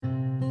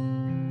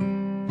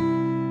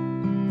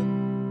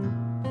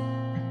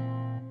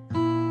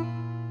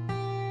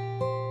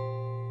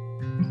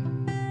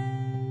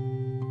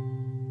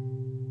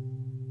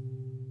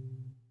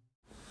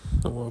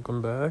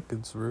Welcome back,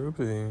 it's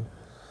Ruby.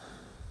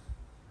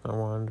 I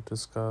wanted to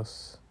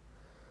discuss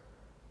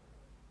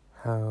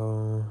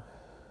how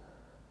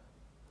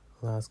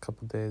the last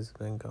couple days have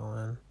been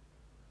going.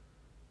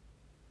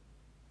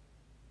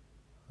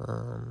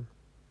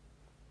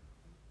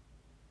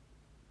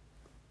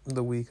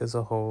 The week as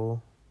a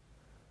whole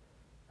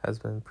has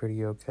been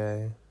pretty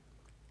okay.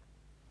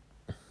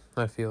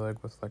 I feel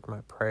like with my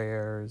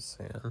prayers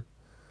and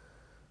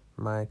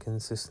my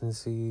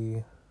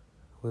consistency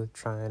with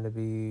trying to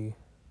be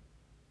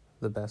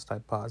the best I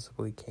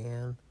possibly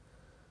can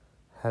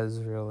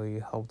has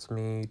really helped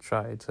me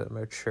try to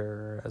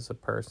mature as a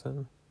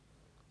person.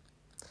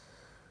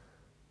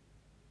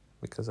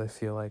 Because I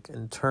feel like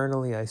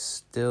internally I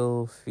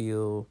still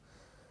feel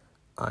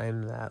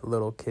I'm that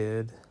little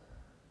kid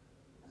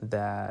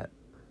that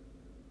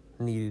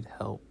needed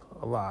help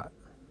a lot.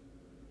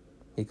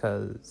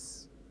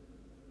 Because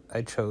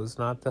I chose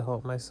not to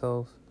help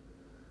myself.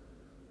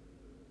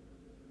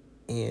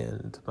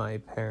 And my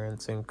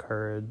parents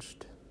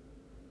encouraged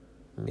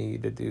me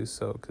to do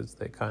so because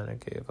they kind of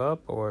gave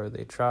up, or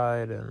they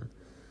tried and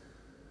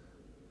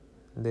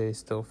they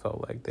still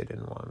felt like they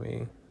didn't want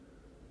me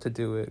to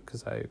do it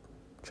because I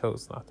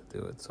chose not to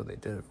do it, so they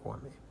did it for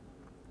me.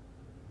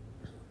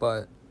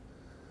 But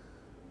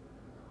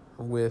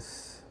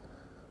with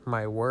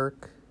my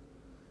work,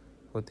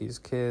 with these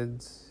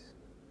kids,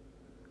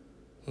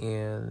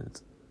 and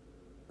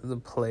the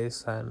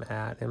place I'm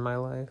at in my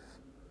life,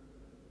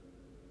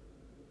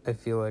 I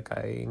feel like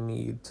I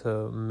need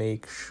to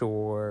make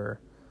sure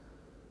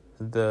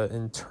the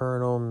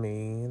internal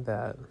me,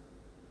 that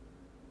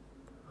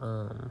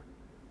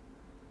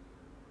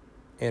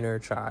inner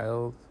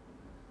child,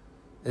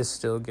 is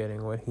still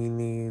getting what he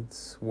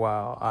needs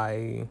while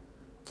I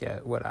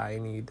get what I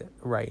need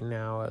right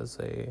now as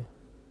an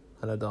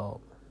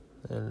adult,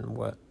 and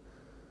what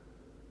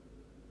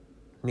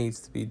needs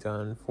to be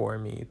done for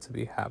me to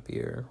be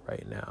happier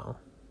right now,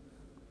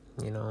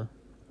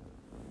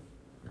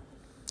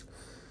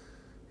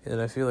 And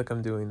I feel like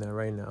I'm doing that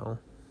right now,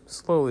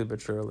 slowly but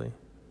surely.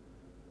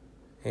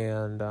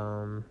 And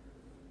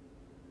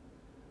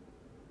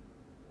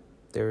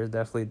there were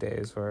definitely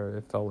days where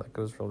it felt like it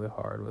was really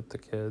hard with the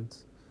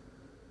kids.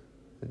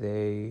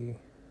 They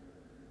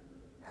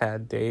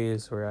had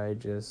days where I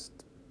didn't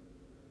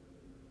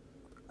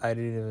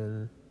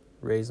even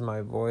raise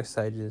my voice.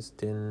 I just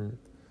didn't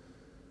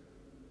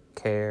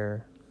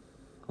care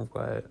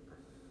what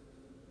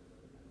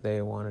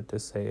they wanted to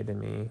say to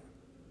me,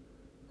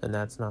 and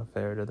that's not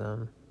fair to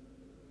them.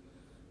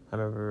 I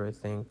remember, I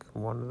think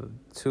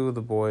two of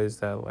the boys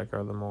that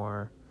are the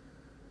more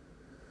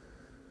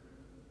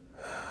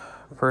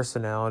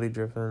personality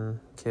driven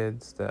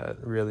kids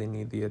that really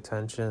need the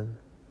attention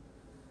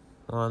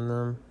on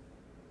them,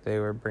 they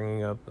were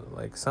bringing up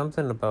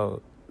something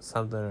about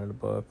something in a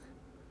book,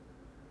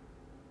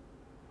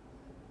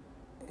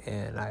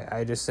 and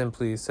I just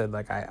simply said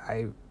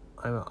I'm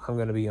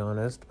gonna be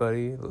honest,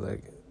 buddy,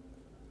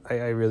 I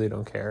really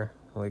don't care.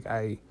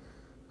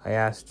 I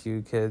asked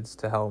you kids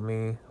to help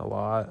me a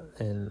lot,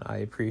 and I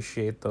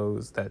appreciate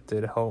those that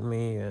did help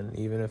me, and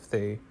even if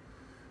they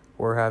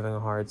were having a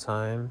hard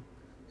time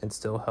and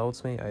still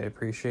helped me, I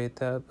appreciate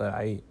that, but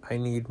I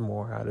need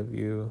more out of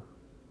you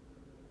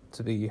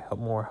to be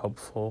more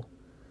helpful,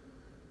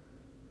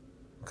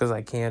 because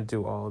I can't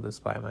do all of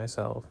this by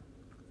myself.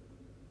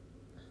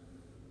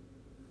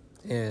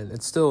 And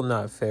it's still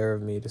not fair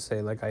of me to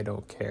say I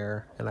don't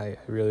care, and I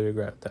really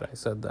regret that I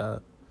said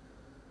that.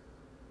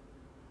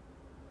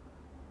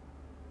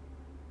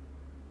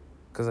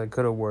 Because I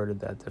could have worded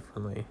that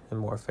differently and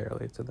more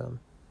fairly to them.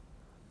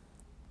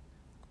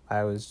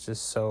 I was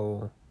just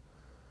so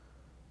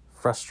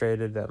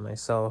frustrated at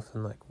myself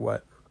and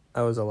what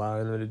I was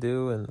allowing them to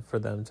do, and for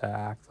them to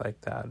act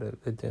like that,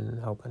 it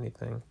didn't help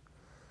anything.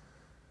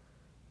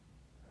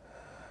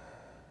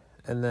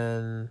 And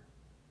then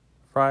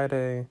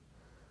Friday,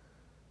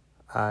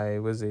 I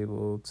was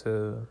able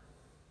to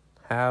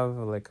have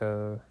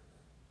a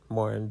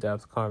more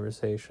in-depth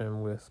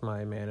conversation with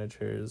my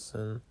managers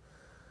and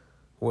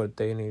what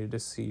they needed to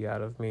see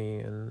out of me,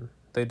 and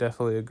they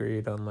definitely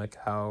agreed on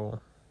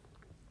how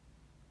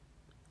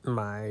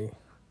my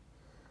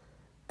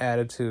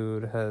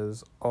attitude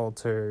has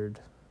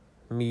altered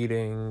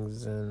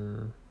meetings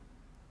and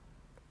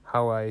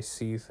how I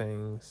see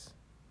things,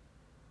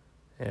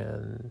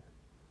 and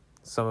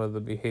some of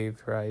the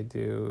behavior I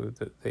do,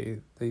 that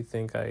they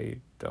think I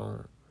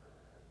don't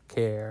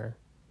care,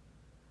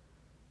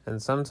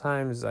 and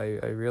sometimes I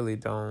really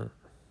don't.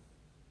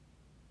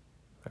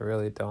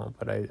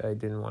 But I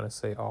didn't want to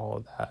say all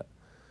of that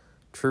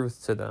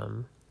truth to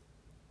them,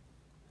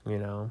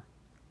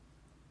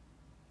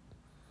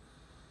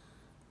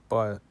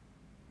 But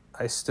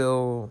I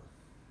still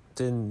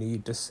didn't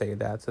need to say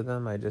that to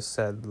them. I just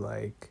said,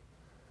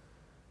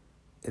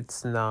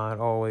 it's not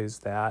always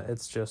that.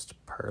 It's just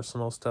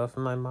personal stuff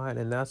in my mind,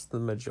 and that's the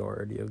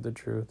majority of the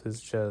truth. Is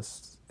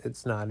just,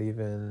 it's not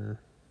even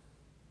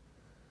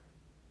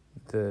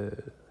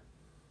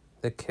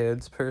the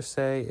kids per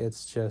se.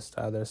 It's just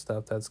other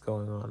stuff that's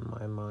going on in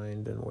my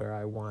mind and where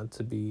I want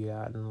to be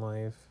at in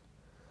life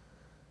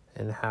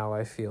and how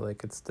I feel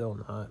like it's still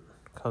not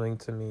coming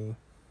to me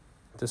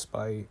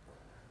despite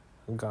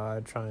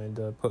God trying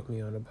to put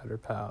me on a better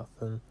path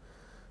and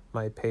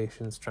my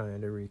patience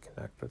trying to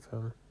reconnect with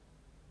him.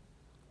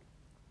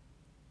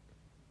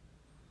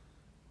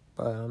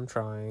 But I'm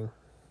trying.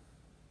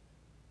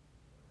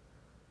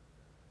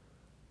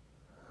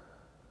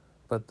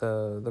 But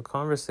the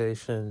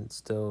conversation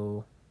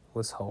still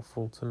was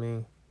helpful to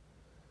me.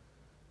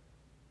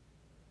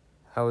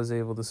 I was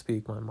able to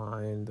speak my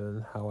mind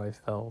and how I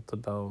felt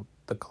about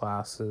the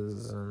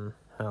classes and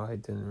how I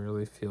didn't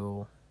really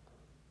feel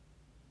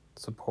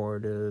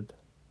supported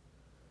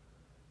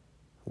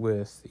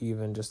with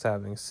even just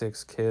having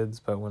 6 kids,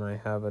 but when I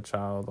have a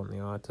child on the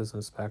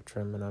autism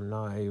spectrum and I'm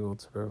not able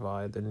to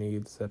provide the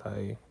needs that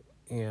I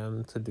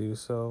am to do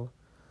so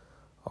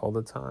all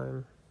the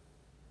time,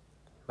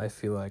 I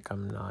feel like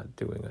I'm not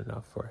doing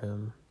enough for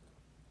him.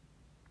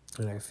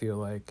 And I feel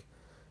like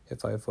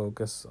if I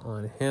focus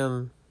on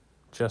him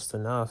just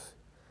enough,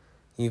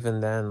 even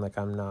then, like,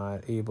 I'm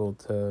not able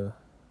to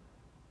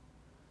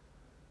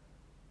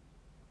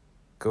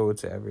go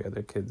to every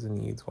other kid's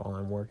needs while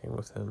I'm working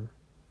with him.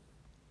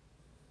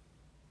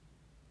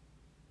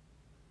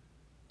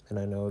 And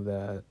I know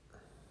that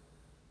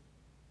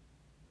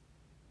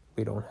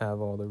we don't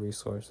have all the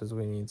resources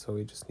we need, so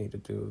we just need to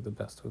do the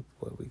best with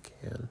what we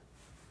can.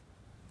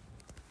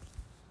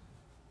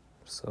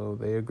 So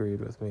they agreed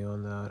with me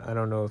on that. I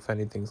don't know if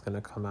anything's going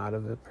to come out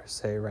of it per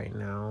se right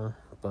now,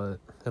 but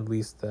at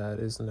least that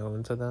is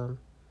known to them.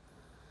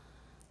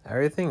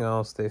 Everything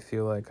else they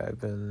feel like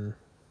I've been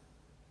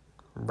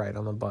right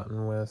on the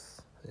button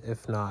with,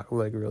 if not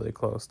like really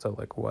close to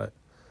like what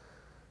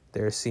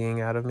they're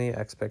seeing out of me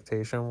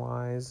expectation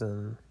wise,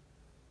 and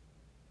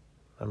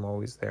I'm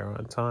always there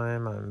on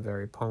time. I'm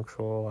very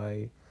punctual.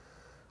 I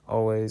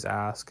always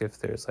ask if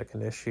there's like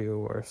an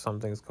issue or if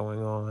something's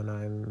going on.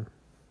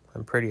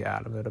 I'm pretty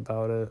adamant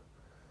about it.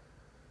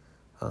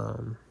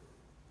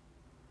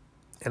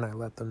 And I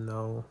let them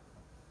know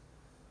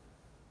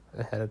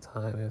ahead of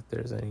time if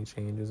there's any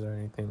changes or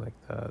anything like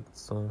that.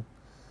 So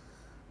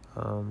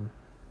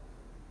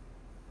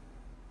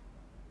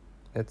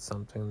it's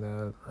something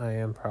that I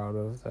am proud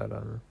of, that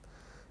I'm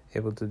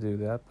able to do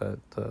that. But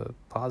the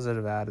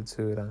positive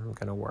attitude I'm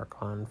going to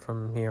work on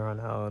from here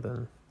on out,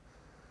 and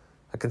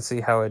I can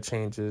see how it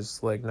changes,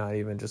 like not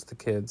even just the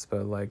kids,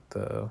 but like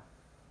the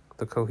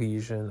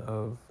cohesion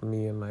of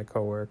me and my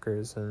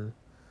coworkers, and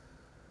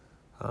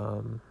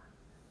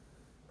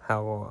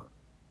how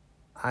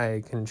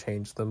I can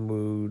change the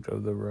mood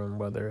of the room,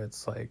 whether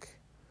it's like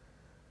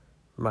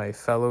my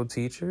fellow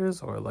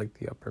teachers or like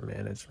the upper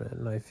management.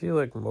 And I feel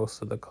like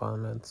most of the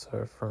comments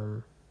are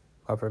from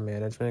upper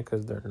management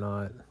because they're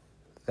not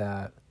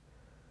that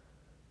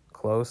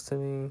close to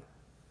me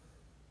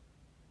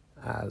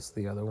as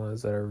the other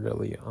ones that are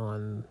really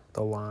on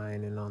the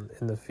line and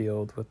in the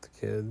field with the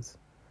kids,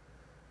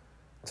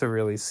 to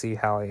really see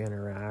how I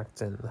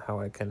interact and how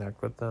I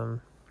connect with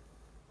them.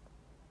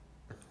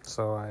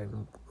 So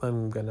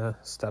I'm gonna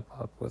step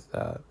up with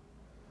that.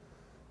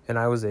 And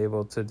I was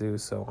able to do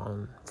so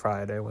on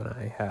Friday when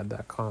I had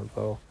that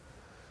convo.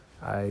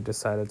 I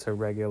decided to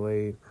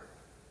regulate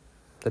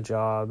the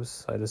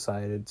jobs. I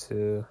decided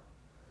to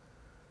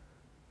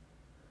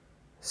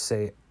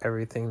say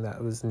everything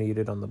that was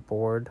needed on the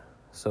board,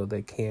 so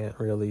they can't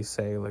really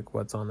say like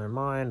what's on their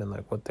mind and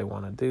like what they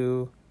want to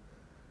do.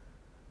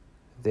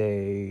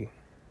 They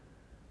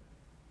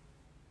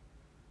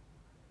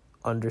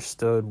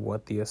understood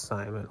what the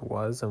assignment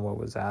was and what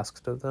was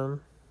asked of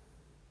them.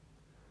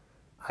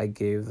 I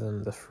gave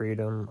them the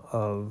freedom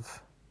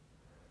of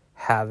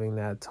having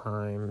that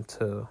time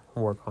to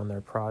work on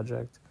their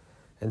project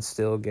and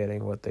still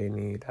getting what they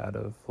need out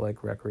of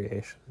like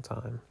recreation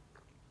time.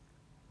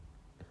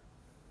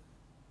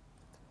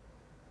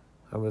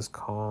 I was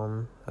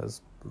calm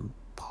as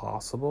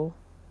possible.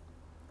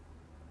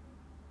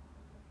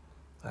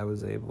 I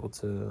was able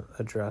to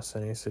address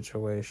any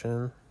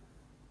situation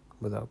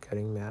without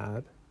getting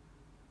mad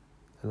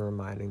and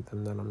reminding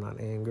them that I'm not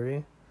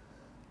angry,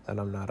 that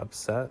I'm not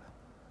upset,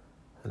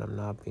 and I'm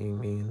not being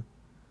mean,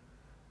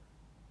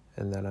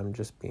 and that I'm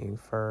just being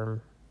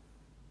firm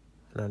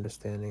and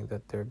understanding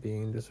that they're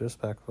being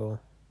disrespectful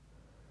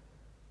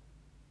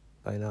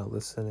by not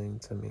listening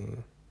to me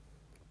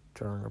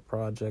during a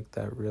project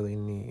that really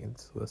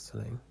needs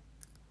listening,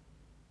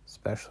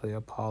 especially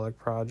a Pollock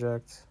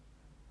project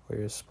where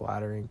you're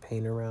splattering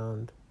paint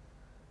around.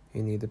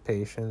 You need the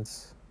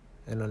patience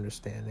and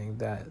understanding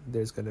that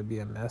there's going to be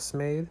a mess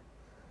made.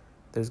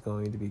 There's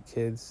going to be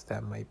kids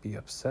that might be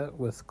upset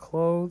with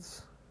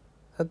clothes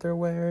that they're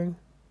wearing.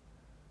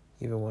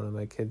 Even one of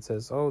my kids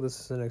says, "Oh, this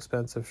is an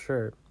expensive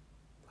shirt."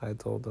 I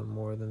told them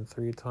more than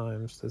 3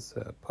 times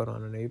to put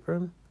on an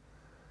apron.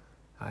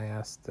 I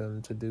asked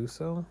them to do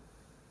so.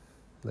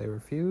 They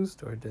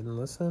refused or didn't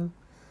listen,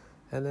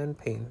 and then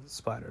paint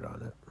splattered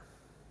on it.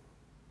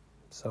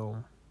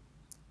 So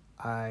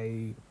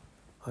I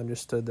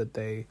understood that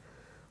they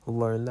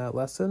learn that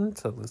lesson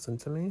to listen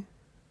to me,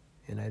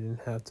 and I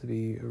didn't have to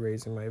be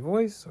raising my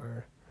voice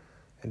or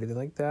anything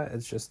like that. It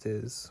just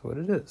is what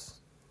it is.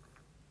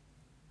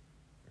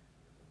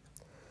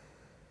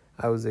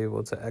 I was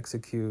able to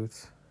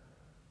execute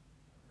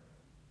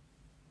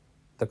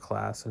the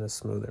class in a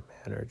smoother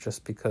manner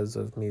just because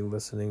of me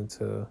listening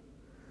to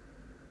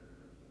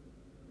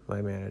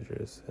my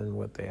managers and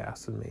what they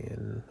asked of me.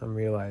 And I'm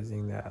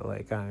realizing that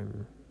like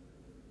I'm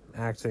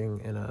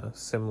acting in a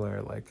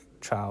similar like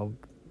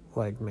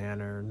childlike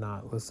manner,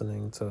 not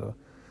listening to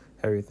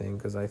everything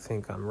because I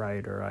think I'm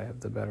right or I have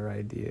the better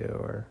idea,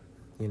 or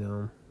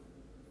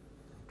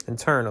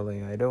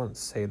internally I don't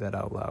say that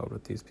out loud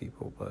with these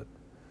people, but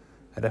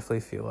I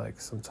definitely feel like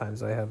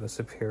sometimes I have a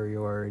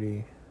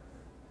superiority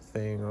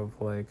thing of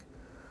like,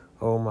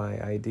 oh,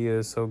 my idea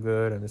is so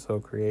good, I'm so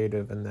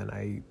creative, and then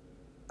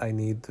I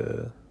need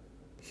the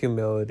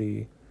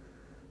humility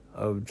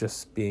of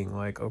just being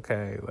like,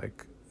 okay,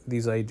 like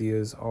these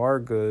ideas are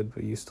good,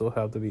 but you still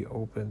have to be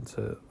open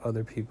to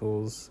other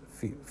people's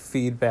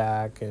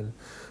feedback and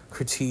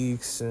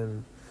critiques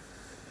and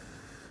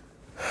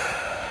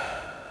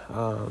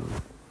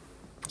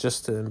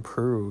just to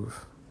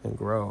improve and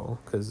grow,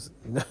 because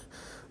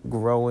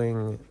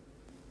growing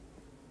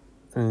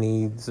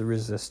needs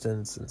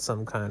resistance in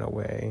some kind of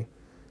way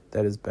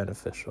that is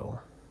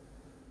beneficial,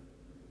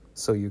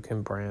 so you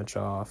can branch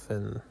off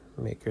and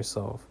make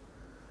yourself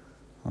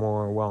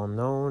more well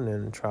known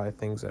and try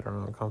things that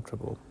are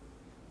uncomfortable.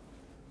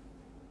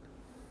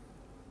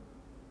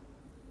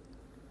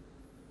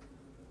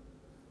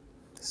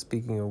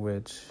 Speaking of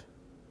which,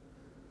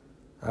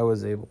 I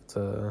was able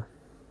to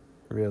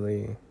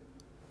really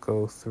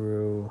go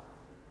through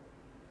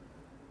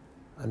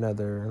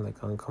another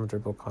like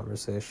uncomfortable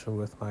conversation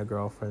with my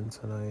girlfriend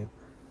tonight.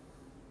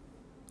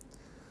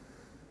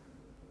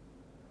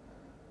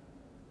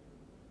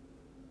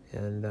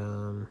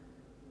 And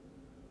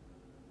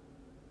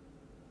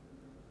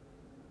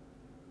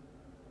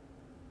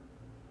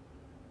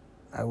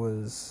I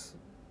was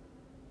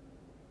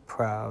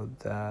proud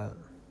that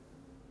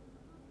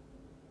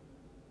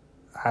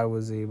I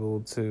was able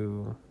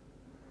to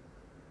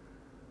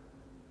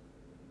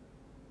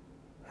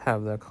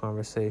have that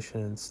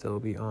conversation and still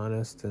be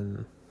honest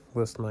and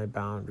list my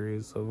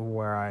boundaries of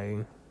where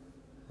I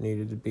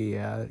needed to be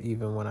at.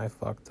 Even when I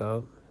fucked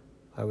up,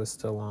 I was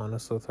still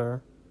honest with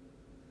her.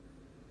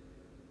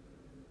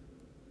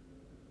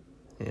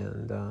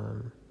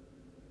 And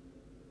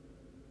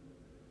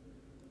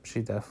she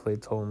definitely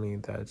told me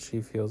that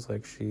she feels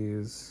like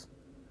she's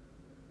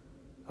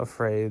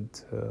afraid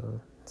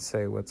to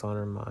say what's on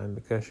her mind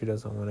because she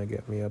doesn't want to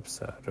get me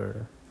upset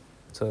or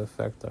to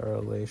affect our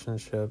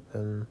relationship.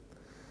 And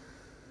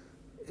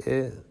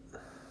it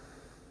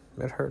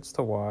hurts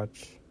to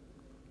watch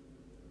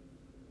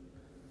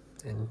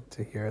and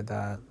to hear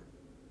that,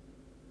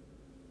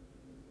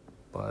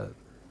 but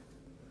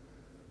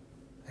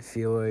I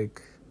feel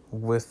like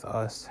with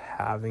us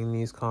having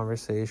these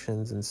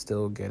conversations and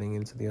still getting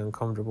into the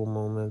uncomfortable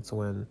moments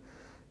when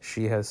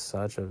she has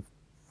such a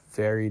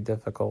very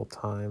difficult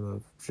time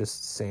of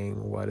just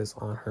saying what is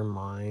on her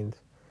mind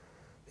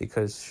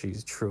because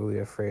she's truly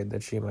afraid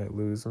that she might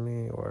lose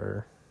me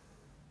or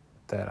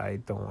that I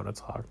don't want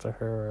to talk to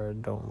her or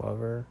don't love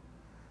her.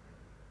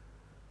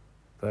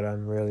 But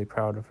I'm really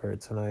proud of her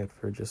tonight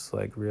for just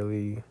like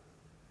really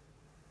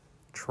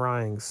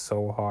trying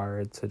so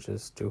hard to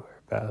just do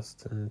her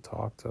best and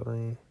talk to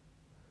me.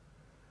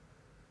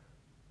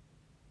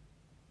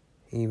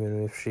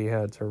 Even if she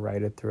had to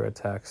write it through a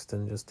text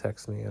and just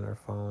text me on her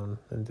phone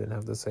and didn't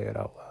have to say it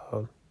out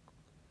loud.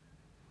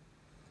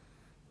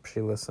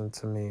 She listened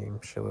to me.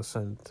 She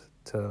listened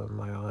to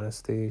my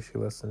honesty. She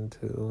listened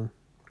to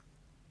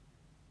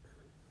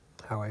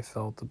how I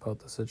felt about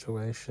the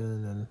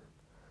situation and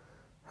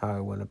how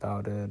I went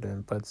about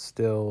it, but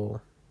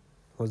still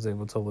was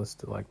able to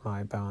list like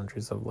my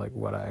boundaries of like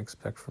what I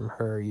expect from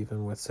her.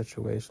 Even with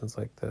situations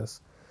like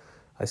this,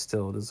 I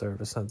still deserve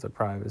a sense of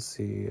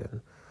privacy,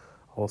 and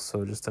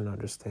also just an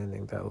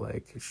understanding that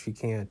like she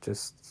can't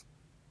just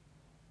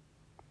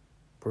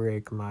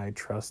break my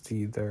trust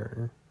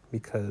either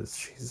because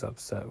she's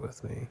upset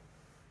with me,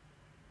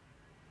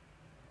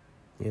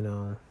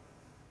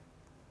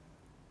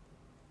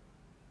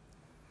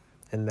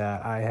 and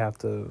that I have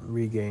to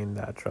regain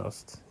that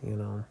trust,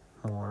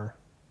 more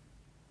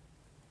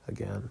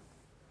again.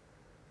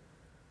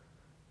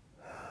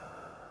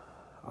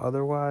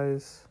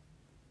 Otherwise,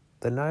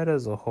 the night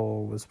as a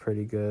whole was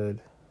pretty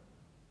good.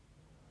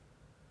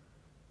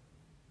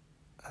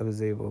 I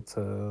was able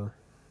to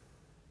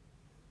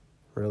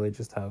really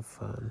just have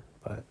fun,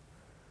 but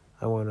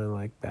I want to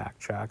like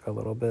backtrack a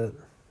little bit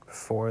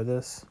before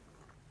this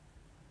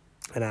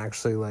and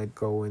actually like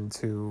go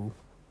into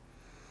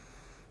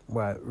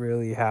what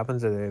really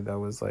happened today that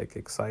was like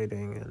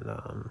exciting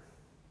and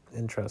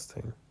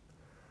interesting.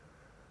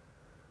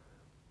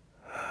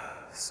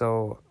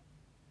 So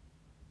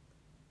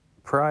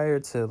prior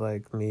to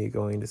like me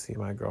going to see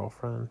my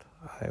girlfriend,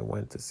 I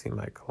went to see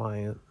my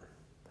client,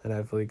 and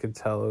I really could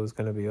tell it was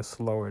going to be a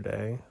slower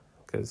day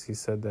because he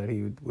said that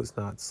he was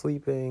not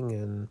sleeping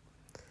and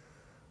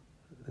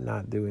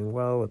not doing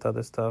well with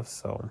other stuff,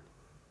 so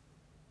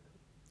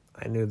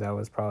I knew that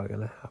was probably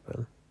going to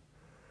happen.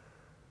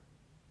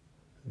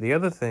 The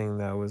other thing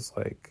that was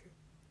like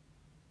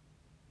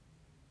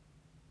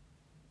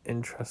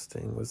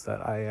interesting was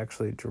that I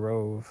actually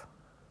drove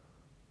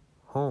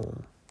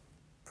home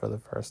for the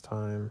first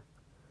time,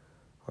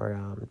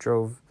 or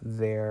drove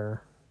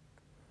there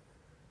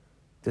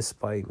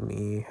despite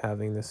me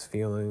having this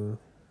feeling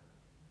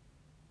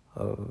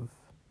of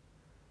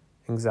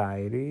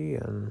anxiety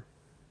and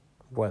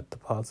what the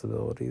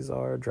possibilities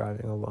are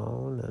driving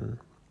alone. And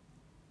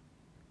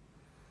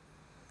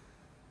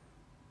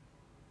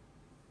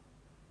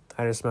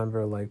I just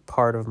remember like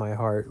part of my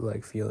heart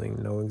like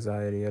feeling no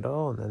anxiety at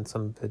all, and then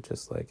some of it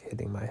just like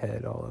hitting my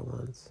head all at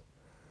once.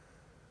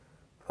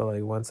 But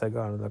like once I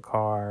got in the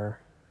car,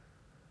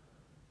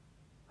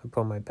 I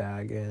put my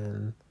bag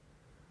in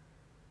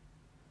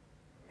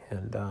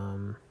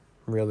and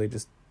really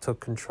just took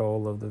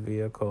control of the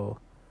vehicle.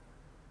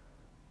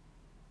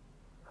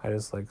 I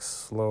just like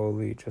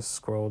slowly just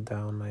scrolled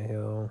down my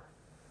hill.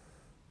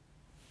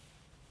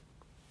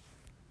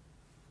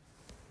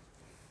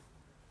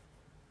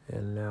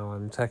 And now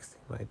I'm texting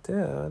my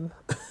dad.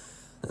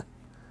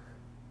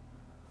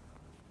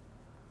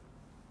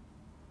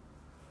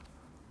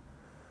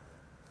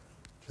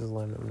 Just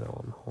letting him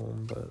know I'm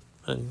home. But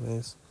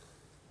anyways,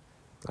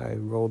 I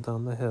rolled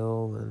down the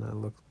hill and I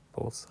looked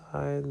both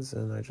sides,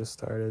 and I just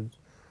started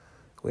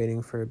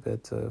waiting for a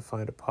bit to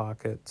find a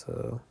pocket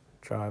to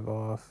drive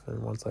off.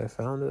 And once I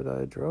found it,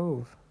 I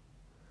drove.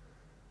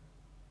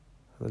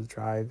 I was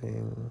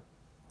driving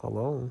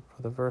alone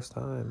for the first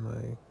time.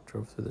 I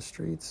drove through the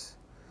streets,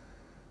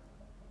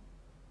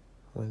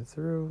 went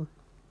through,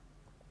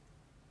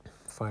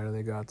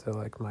 finally got to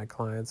like my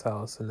client's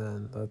house. And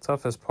then the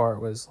toughest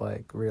part was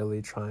like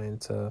really trying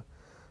to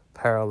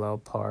parallel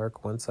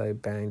park once I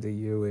banged a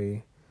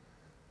Yui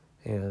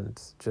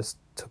and just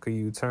took a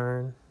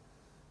U-turn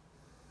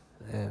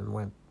and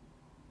went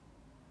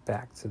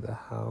back to the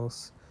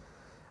house.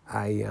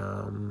 I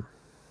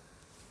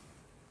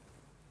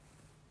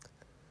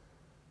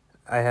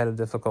had a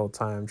difficult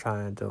time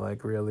trying to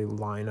like really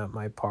line up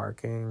my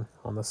parking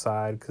on the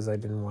side because I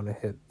didn't want to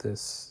hit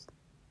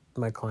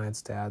my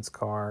client's dad's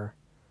car.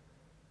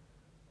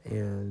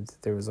 And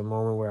there was a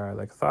moment where I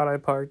like thought I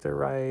parked it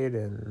right,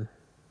 and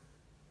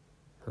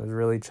I was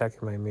really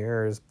checking my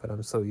mirrors, but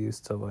I'm so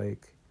used to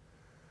like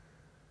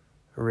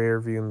rear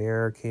view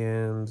mirror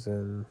cams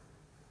and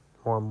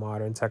more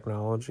modern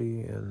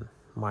technology, and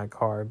my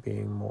car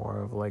being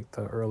more of like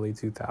the early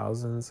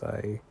 2000s,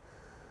 I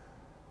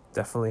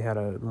definitely had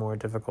a more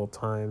difficult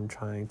time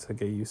trying to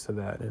get used to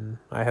that. And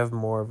I have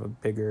more of a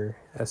bigger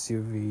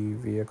SUV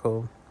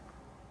vehicle,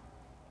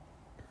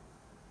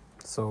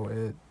 so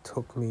it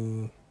took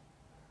me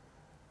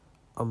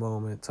a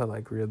moment to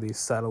like really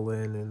settle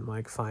in and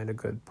like find a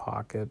good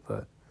pocket.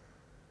 But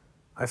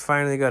I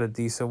finally got a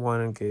decent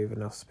one and gave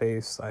enough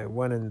space. I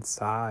went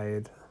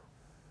inside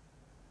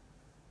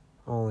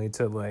only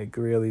to like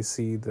really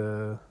see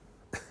the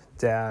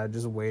dad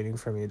just waiting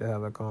for me to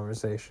have a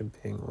conversation,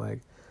 being like,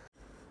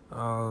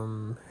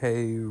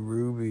 hey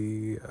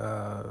Ruby,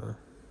 I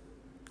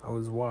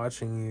was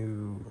watching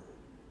you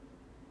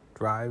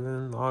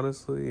driving,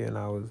 honestly, and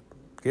I was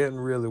getting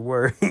really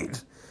worried.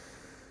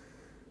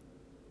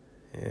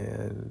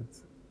 And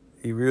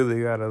you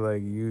really gotta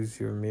like use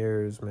your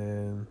mirrors,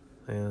 man.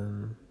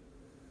 And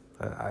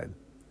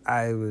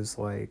I was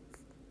like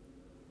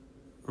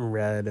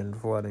red and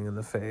flooding in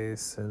the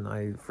face, and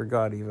I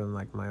forgot even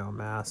like my own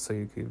mask, so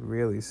you could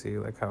really see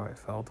like how I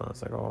felt. And I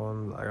was like, oh,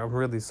 I'm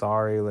really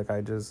sorry. Like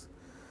I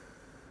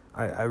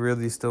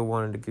really still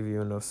wanted to give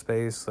you enough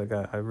space. Like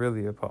I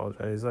really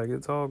apologize. He's like,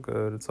 it's all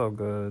good.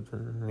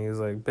 And he was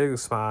like big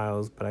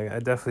smiles, but I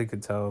definitely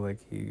could tell like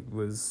he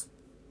was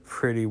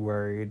pretty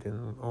worried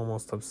and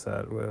almost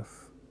upset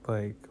with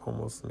like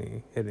almost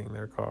me hitting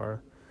their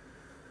car.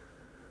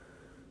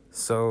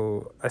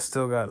 So I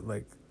still got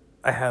like,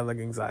 I had like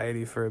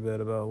anxiety for a bit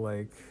about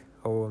like,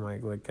 oh, am I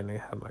like gonna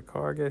have my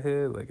car get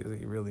hit? Like, is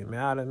he really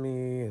mad at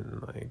me?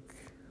 And like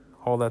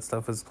all that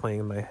stuff was playing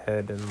in my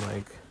head and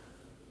like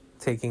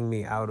taking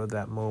me out of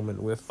that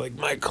moment with like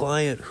my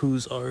client,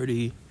 who's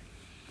already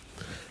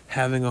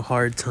having a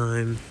hard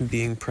time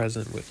being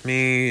present with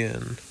me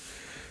and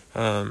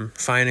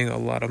finding a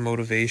lot of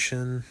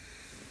motivation.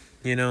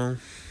 You know,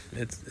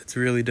 it's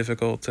really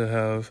difficult to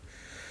have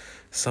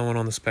someone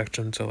on the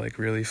spectrum to like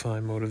really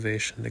find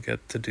motivation to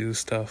get to do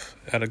stuff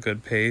at a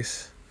good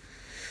pace.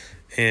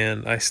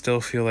 And I still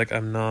feel like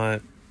I'm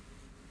not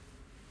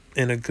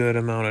in a good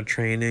amount of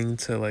training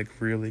to like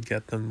really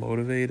get them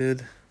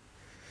motivated.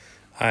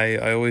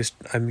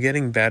 I'm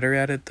getting better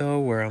at it though,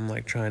 where I'm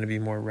like trying to be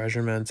more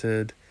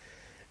regimented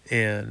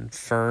and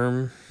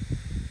firm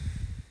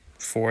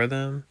for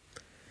them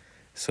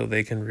so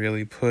they can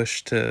really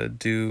push to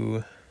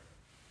do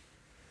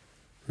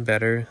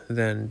better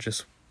than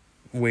just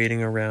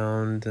waiting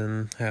around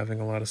and having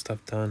a lot of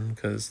stuff done,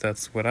 because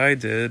that's what I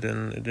did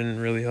and it didn't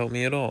really help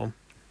me at all.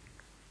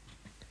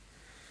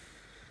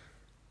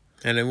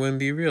 And it wouldn't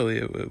be real.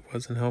 It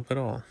wasn't help at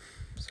all.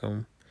 So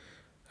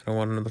I don't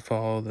want them to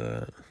follow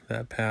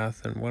that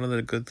path. And one of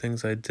the good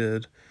things I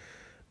did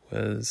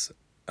was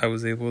I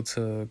was able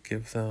to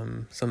give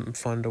them something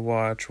fun to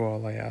watch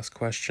while I asked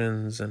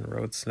questions and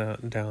wrote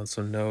down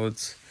some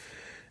notes.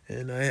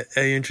 And I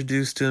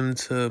introduced him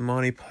to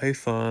Monty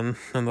Python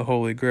and the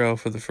Holy Grail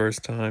for the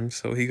first time.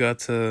 So he got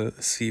to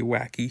see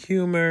wacky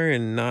humor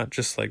and not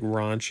just like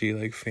raunchy,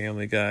 like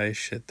Family Guy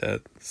shit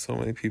that so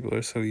many people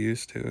are so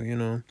used to, you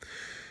know.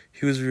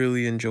 He was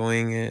really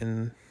enjoying it,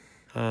 and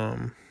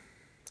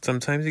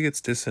sometimes he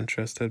gets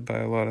disinterested by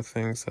a lot of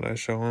things that I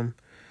show him.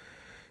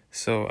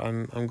 So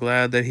I'm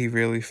glad that he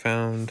really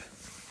found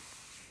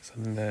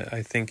something that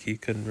I think he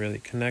could really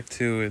connect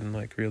to and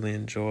like really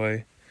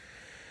enjoy.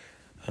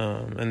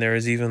 And there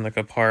was even like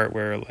a part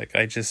where like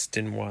I just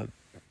didn't want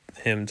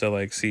him to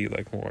like see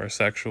like more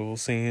sexual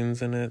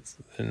scenes in it,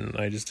 and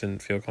I just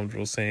didn't feel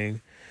comfortable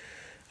saying.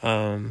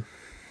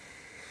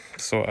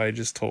 So I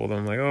just told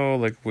him like, oh,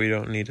 like we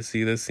don't need to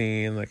see this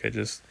scene. Like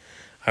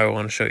I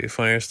want to show you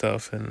funnier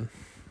stuff, and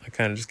I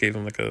kind of just gave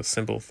him like a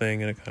simple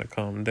thing, and it kind of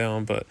calmed him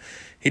down. But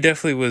he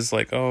definitely was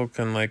like, oh,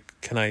 can I?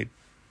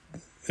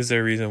 Is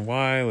there a reason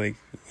why? Like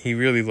he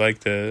really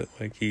liked it.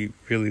 Like he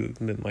really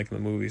didn't like the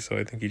movie, so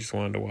I think he just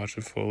wanted to watch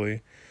it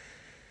fully.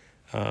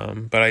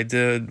 But I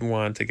did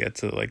want to get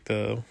to like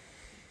the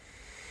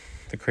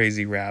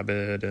crazy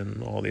rabbit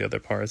and all the other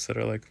parts that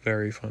are like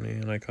very funny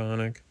and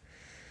iconic.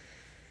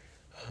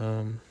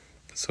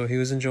 So he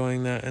was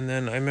enjoying that, and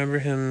then I remember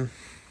him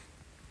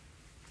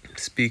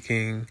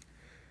speaking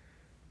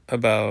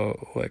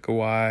about like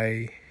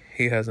why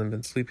he hasn't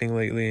been sleeping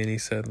lately, and he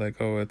said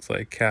like, oh, it's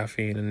like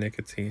caffeine and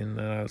nicotine,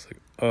 and I was like,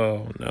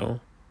 oh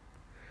no.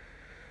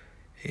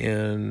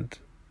 And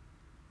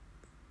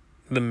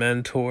the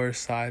mentor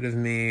side of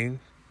me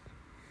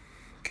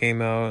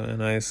came out,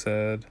 and I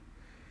said,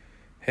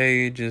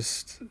 hey,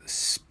 just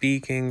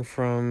speaking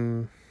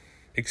from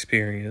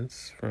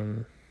experience,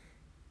 from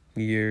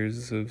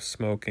years of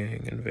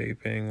smoking and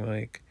vaping,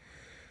 like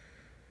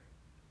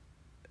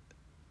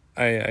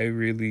I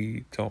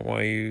really don't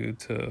want you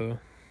to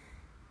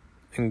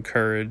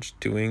encourage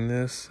doing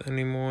this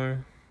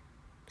anymore.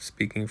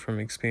 Speaking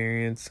from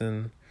experience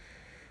and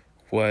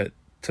what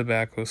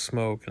tobacco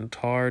smoke and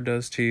tar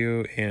does to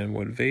you and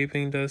what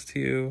vaping does to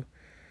you,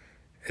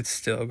 it's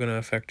still going to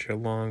affect your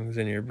lungs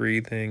and your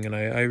breathing, and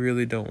I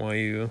really don't want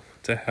you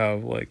to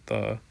have like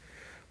the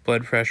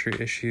blood pressure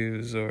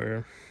issues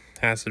or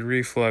acid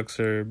reflux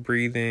or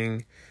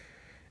breathing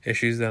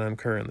issues that I'm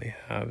currently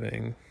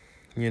having,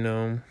 you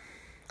know,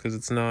 because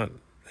it's not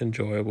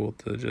enjoyable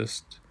to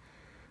just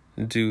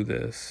do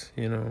this,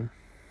 you know,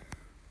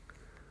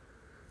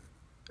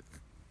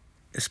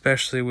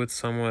 especially with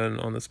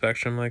someone on the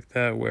spectrum like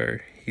that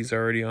where he's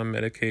already on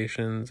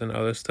medications and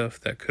other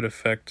stuff that could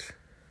affect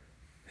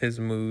his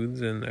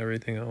moods and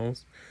everything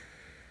else.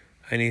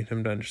 I need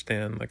him to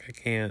understand, like, I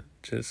can't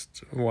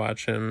just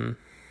watch him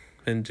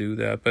and do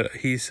that. But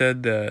he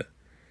said that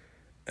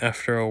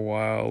after a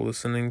while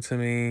listening to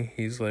me,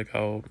 he's like,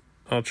 I'll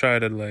try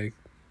to like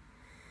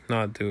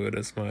not do it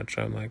as much.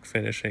 I'm like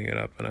finishing it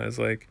up, and I was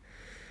like,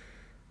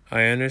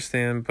 I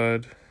understand,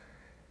 bud.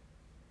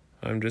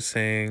 I'm just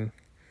saying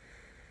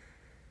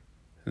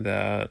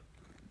that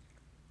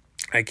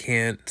I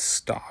can't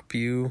stop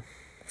you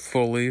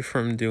fully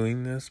from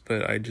doing this,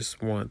 but I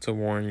just want to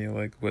warn you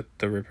like what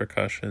the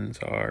repercussions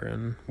are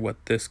and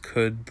what this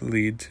could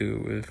lead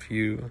to if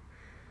you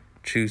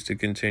choose to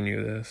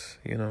continue this,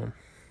 you know.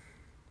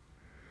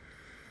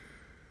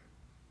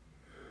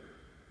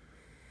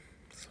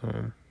 So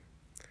I'm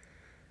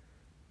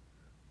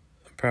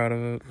proud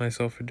of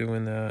myself for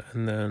doing that,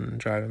 and then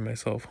driving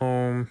myself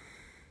home,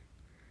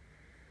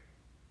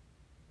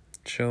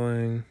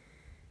 chilling.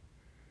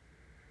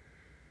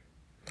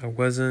 I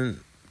wasn't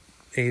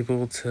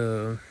able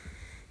to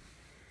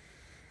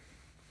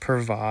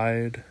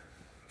provide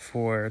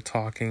for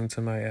talking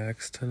to my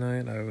ex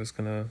tonight. I was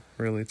gonna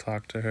really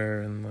talk to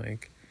her and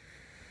like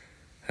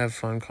have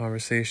fun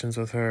conversations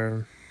with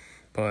her,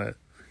 but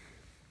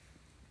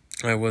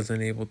I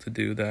wasn't able to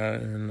do that,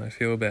 and I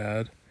feel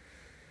bad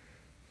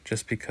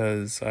just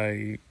because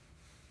I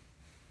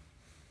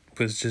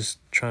was just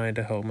trying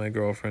to help my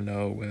girlfriend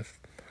out with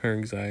her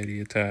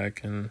anxiety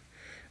attack and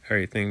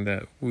everything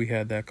that we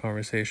had that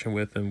conversation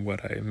with and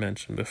what I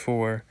mentioned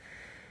before.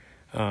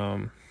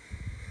 I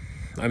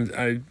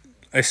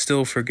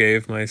still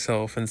forgave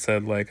myself and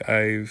said like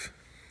I've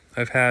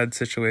had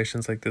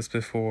situations like this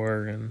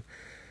before, and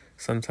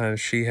sometimes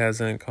she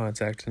hasn't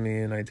contacted me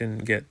and I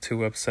didn't get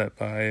too upset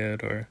by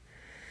it, or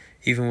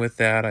even with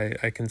that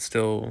I can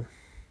still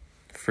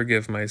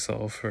forgive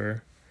myself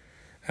for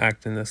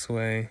acting this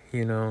way,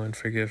 you know, and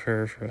forgive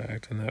her for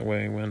acting that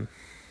way when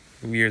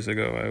years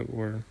ago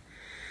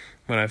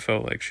when I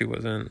felt like she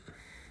wasn't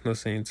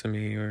listening to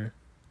me or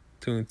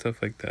doing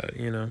stuff like that,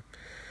 you know.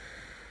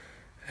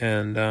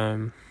 And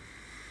I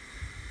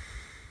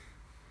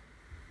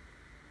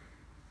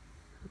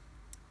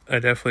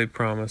definitely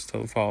promise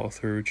to follow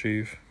through,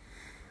 Chief,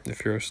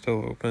 if you're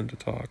still open to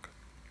talk.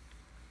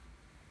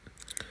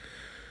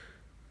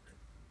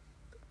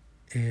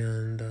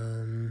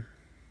 And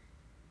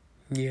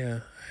yeah,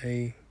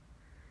 I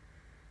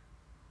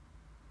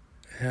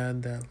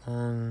had that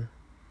long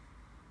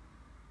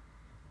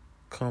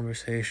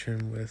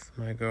conversation with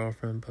my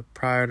girlfriend, but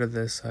prior to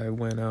this I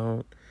went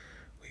out.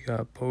 We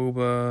got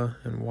boba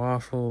and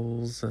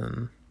waffles,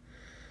 and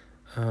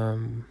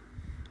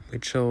we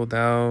chilled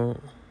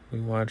out. We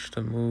watched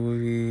a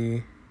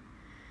movie,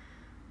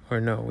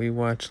 or no, we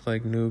watched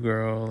like New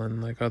Girl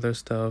and like other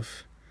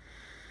stuff.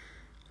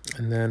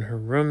 And then her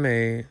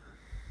roommate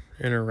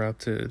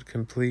interrupted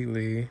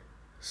completely,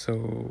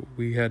 so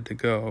we had to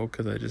go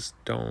because I just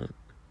don't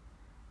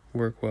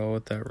work well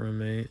with that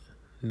roommate,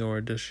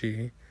 nor does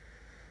she.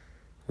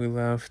 We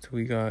left.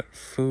 We got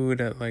food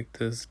at like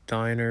this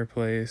diner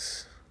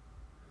place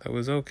that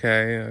was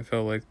okay. I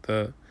felt like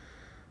the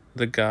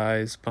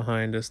guys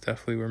behind us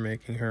definitely were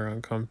making her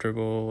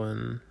uncomfortable,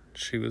 and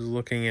she was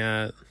looking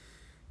at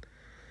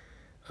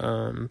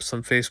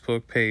some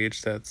Facebook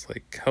page that's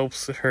like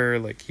helps her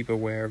like keep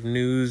aware of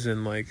news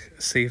and like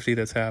safety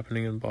that's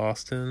happening in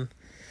Boston.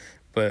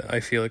 But I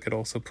feel like it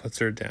also puts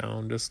her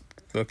down just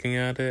looking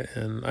at it.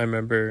 And I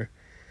remember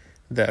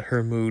that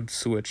her mood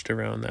switched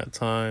around that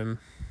time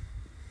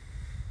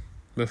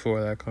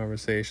before that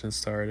conversation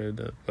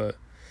started. But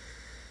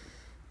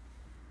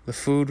the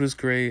food was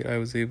great. I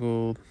was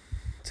able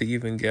to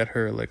even get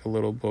her like a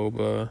little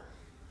boba.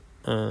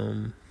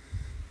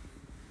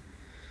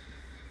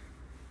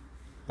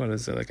 What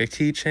is it? Like a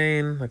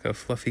keychain, like a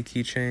fluffy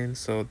keychain.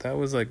 So that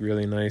was like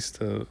really nice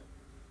to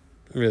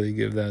really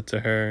give that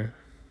to her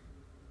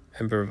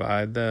and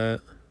provide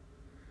that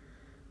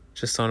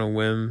just on a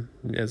whim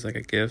as like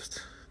a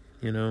gift,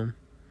 you know?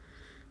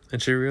 And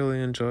she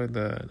really enjoyed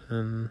that,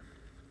 and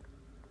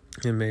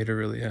it made her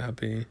really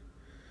happy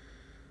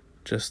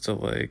just to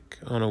like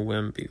on a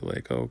whim be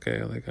like,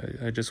 okay, like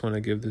I just want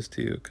to give this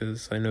to you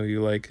because I know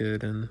you like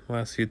it, and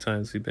last few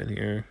times we've been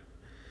here,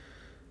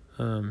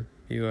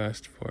 you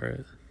asked for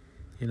it,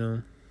 you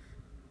know?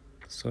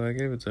 So I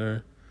gave it to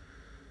her,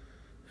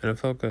 and it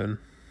felt good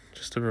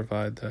just to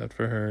provide that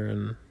for her,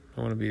 and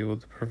I want to be able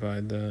to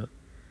provide that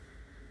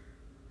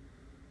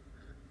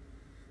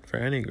for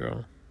any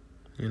girl,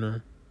 you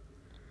know?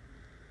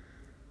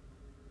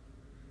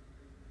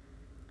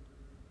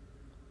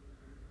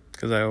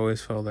 Because I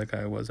always felt like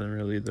I wasn't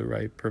really the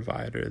right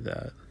provider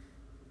that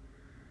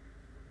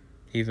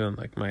even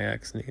like my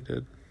ex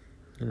needed,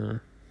 you know?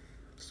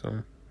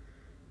 So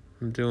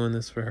I'm doing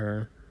this for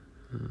her.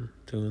 I'm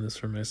doing this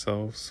for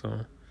myself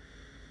so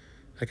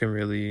I can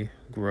really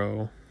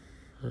grow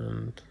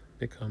and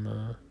become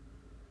a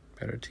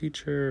better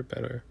teacher,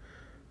 better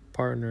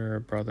partner,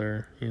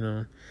 brother, you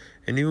know?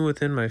 And even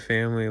within my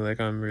family, like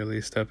I'm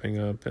really stepping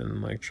up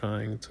and like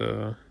trying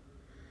to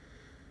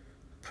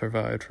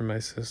provide for my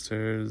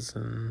sisters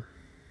and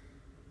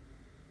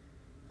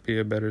be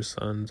a better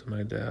son to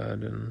my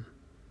dad and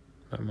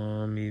my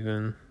mom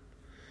even,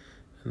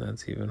 and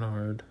that's even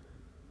hard.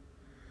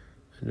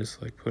 And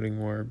just like putting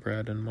more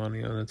bread and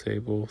money on the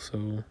table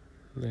so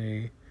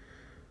they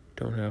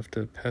don't have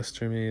to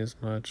pester me as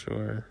much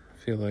or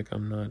feel like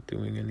I'm not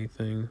doing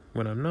anything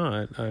when I'm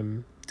not.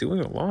 I'm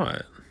doing a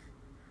lot.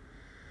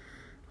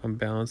 I'm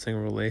balancing a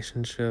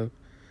relationship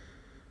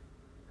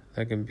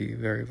that can be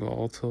very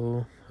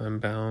volatile. I'm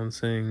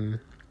balancing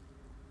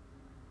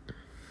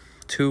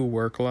 2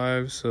 work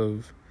lives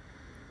of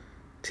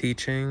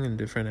teaching in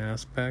different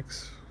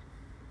aspects,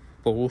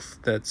 both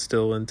that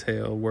still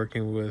entail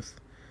working with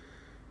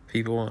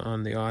people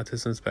on the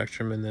autism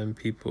spectrum and then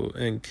people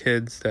and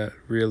kids that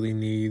really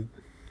need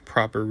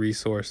proper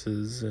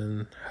resources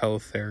and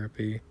health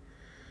therapy.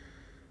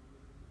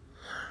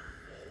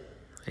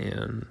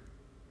 And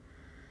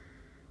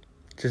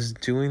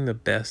just doing the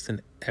best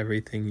in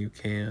everything you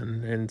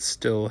can and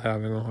still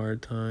having a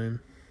hard time.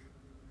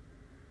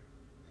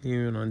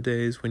 Even on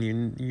days when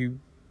you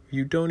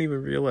don't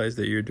even realize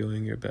that you're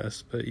doing your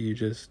best, but you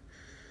just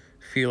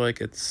feel like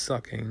it's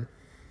sucking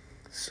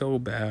so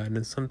bad,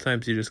 and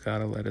sometimes you just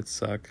gotta let it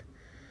suck.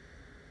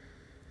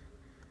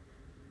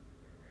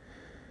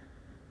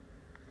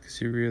 Because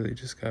you really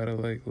just gotta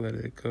like let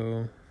it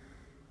go.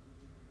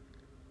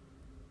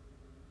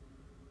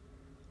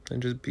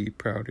 And just be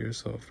proud of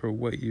yourself for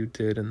what you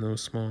did in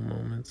those small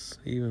moments,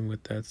 even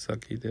with that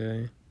sucky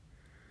day.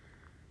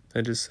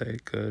 I just say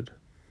good.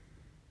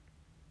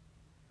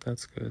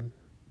 That's good.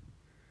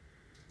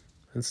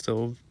 And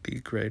still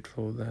be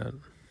grateful that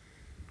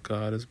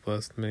God has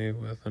blessed me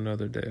with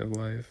another day of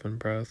life and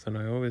breath. And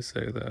I always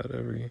say that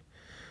every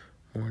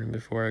morning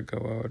before I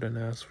go out and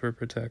ask for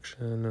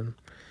protection and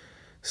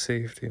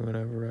safety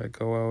whenever I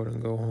go out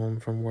and go home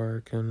from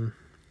work. And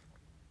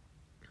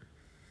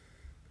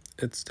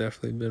it's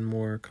definitely been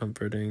more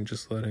comforting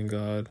just letting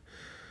God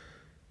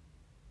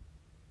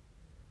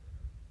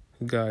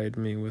guide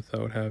me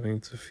without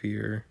having to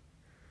fear.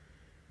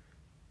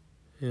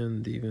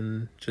 And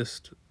even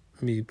just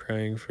me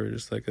praying for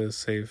just like a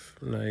safe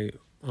night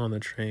on the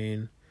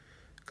train,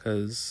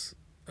 because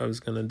I was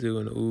going to do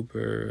an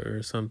Uber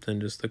or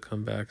something just to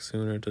come back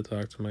sooner to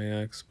talk to my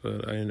ex,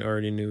 but I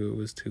already knew it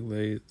was too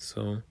late,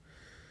 so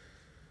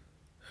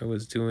I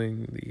was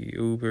doing the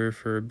Uber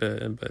for a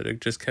bit, but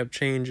it just kept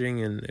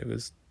changing, and it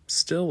was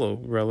still a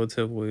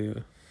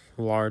relatively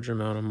large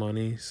amount of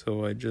money.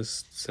 So I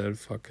just said,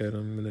 fuck it,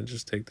 I'm gonna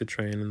just take the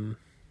train, and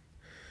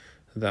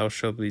thou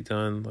shalt be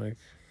done, like,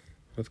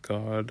 with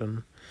God.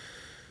 And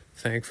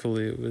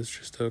thankfully it was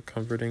just a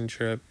comforting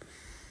trip,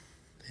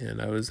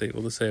 and I was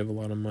able to save a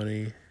lot of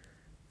money.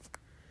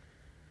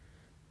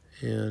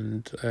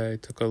 And I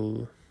took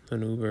an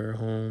Uber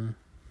home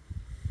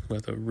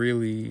with a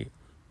really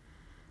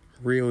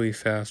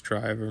fast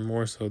driver,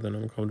 more so than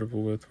I'm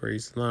comfortable with, where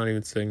he's not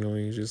even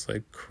signaling, he's just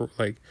like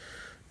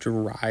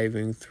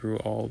driving through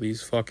all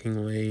these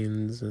fucking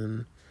lanes,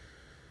 and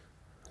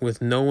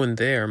with no one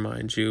there,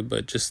 mind you,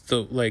 but just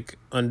to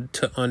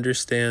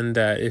understand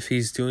that if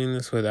he's doing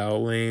this without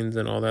lanes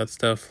and all that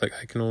stuff, like,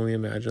 I can only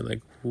imagine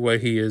like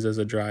what he is as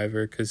a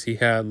driver, because he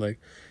had like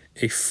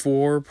a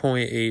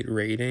 4.8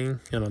 rating,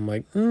 and I'm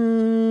like,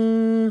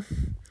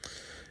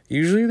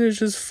 usually there's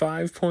just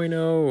 5.0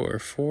 or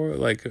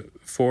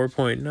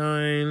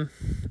 4.9,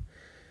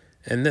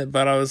 and that,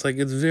 but I was like,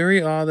 it's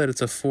very odd that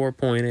it's a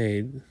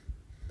 4.8,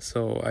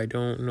 so I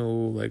don't know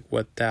like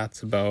what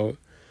that's about.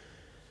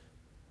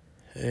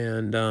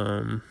 And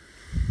I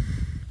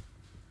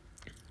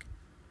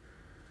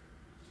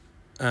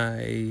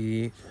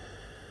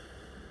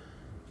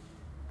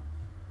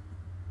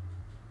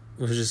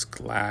was just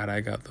glad I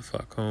got the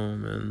fuck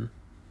home, and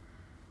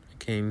I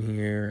came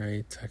here.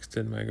 I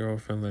texted my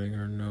girlfriend letting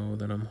her know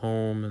that I'm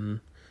home,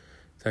 and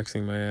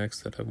texting my ex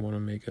that I want to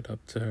make it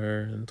up to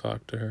her and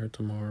talk to her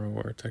tomorrow,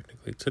 or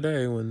technically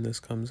today when this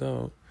comes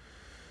out,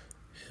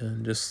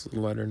 and just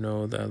let her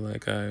know that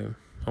like I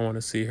want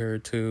to see her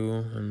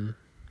too, and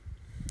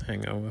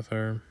hang out with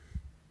her,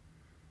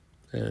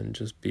 and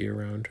just be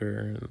around her,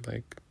 and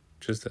like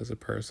just as a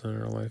person in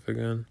her life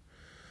again.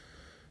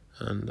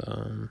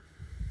 And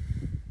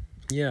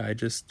yeah,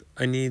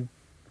 I need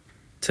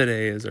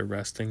today as a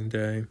resting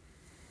day,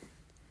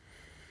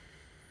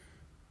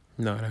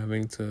 not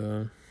having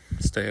to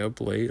stay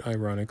up late,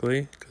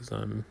 ironically, because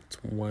it's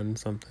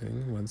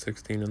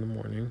 1:16 in the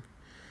morning,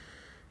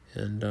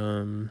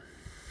 and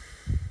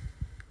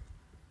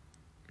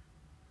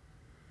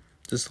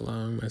just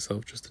allowing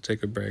myself just to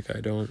take a break.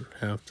 I don't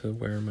have to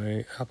wear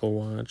my Apple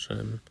Watch.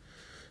 I'm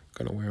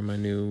gonna wear my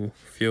new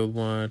Field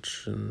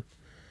Watch, and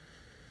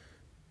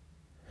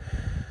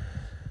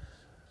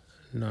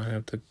not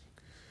have to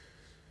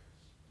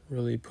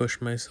really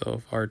push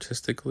myself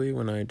artistically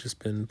when I just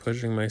been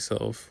pushing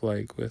myself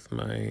like with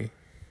my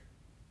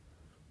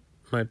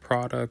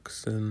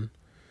products and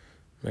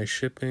my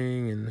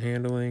shipping and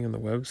handling and the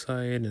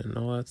website and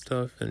all that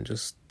stuff, and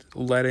just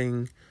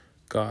letting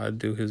God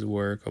do his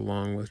work,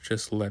 along with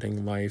just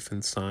letting life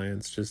and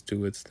science just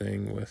do its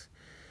thing with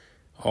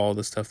all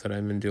the stuff that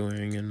I've been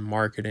doing, and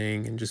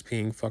marketing, and just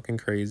being fucking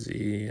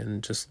crazy,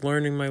 and just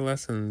learning my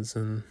lessons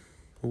and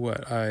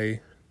what I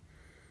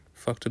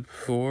fucked up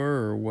before,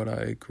 or what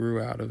I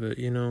grew out of it,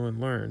 and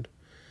learned.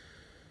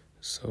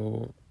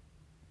 So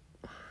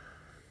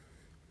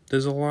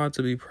there's a lot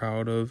to be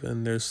proud of,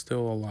 and there's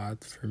still a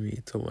lot for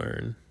me to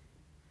learn.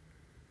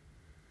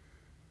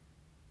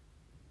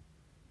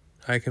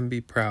 I can be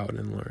proud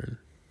and learn,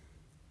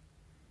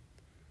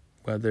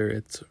 whether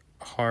it's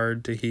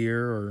hard to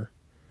hear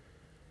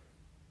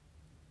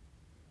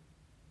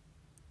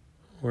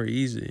or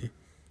easy.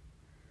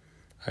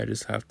 I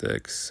just have to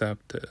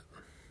accept it.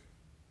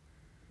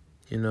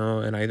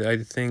 And I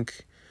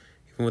think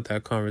even with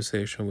that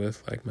conversation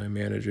with like my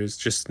managers,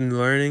 just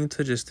learning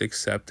to just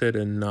accept it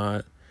and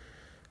not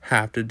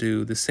have to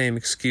do the same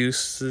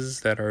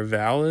excuses that are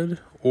valid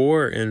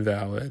or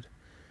invalid.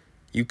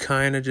 You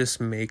kind of just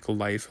make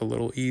life a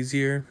little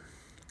easier,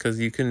 because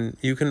you can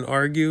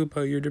argue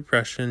about your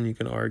depression, you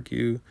can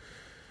argue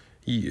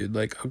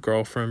like a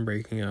girlfriend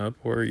breaking up,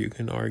 or you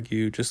can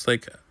argue just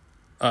like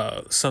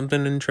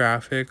something in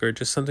traffic, or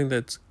just something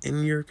that's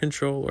in your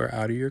control or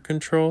out of your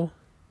control,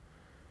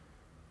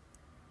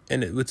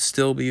 and it would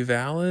still be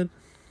valid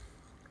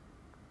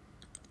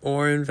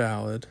or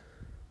invalid,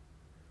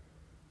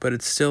 but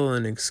it's still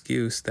an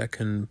excuse that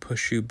can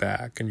push you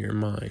back in your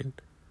mind,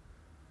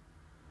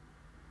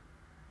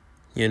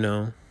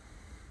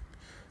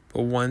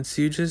 But once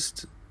you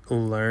just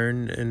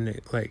learn and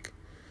like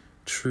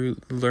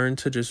learn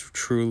to just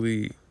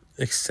truly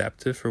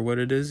accept it for what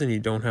it is, and you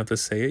don't have to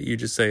say it, you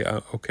just say,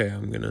 okay,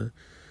 I'm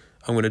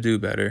gonna do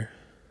better.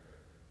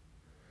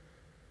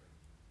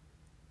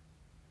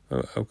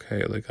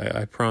 Okay, like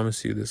I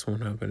promise you this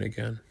won't happen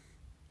again.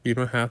 You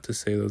don't have to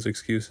say those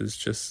excuses.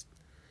 Just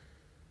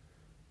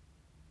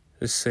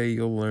say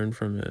you'll learn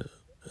from it,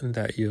 and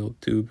that you'll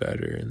do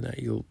better, and that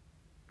you'll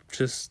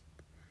just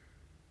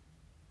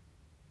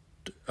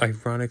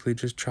ironically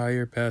just try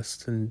your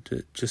best,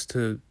 and just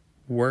to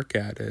work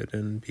at it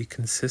and be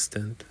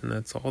consistent. And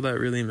that's all that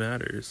really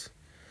matters,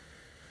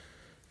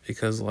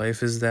 because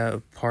life is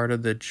that part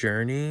of the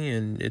journey,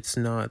 and it's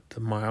not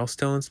the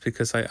milestones.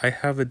 Because I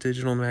have a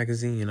digital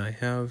magazine, I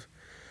have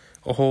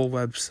a whole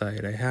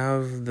website, I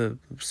have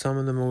some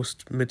of the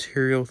most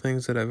material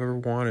things that I've ever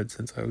wanted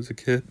since I was a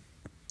kid,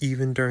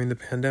 even during the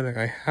pandemic.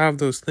 I have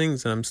those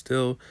things and I'm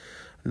still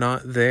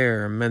not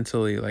there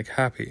mentally, like,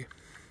 happy.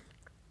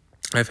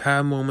 I've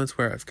had moments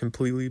where I've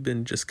completely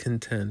been just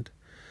content,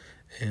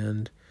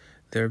 and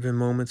there have been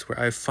moments where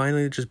I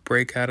finally just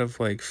break out of,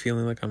 like,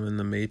 feeling like I'm in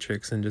the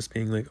Matrix and just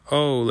being like,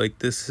 oh, like,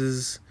 this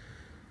is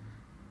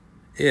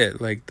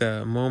it. Like,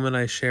 the moment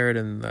I shared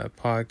in that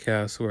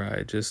podcast where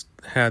I just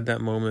had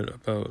that moment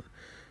about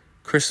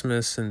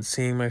Christmas and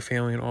seeing my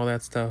family and all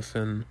that stuff,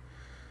 and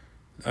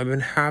I've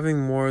been having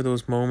more of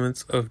those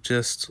moments of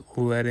just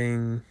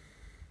letting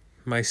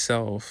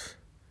myself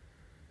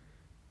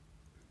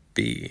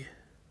be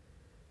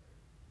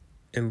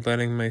and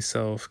letting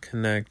myself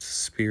connect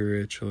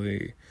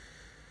spiritually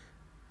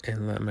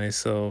and let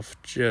myself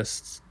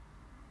just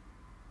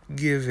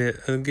give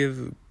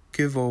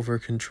over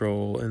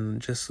control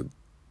and just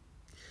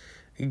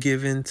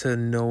give into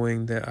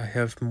knowing that I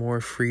have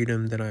more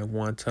freedom than I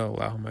want to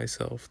allow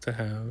myself to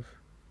have.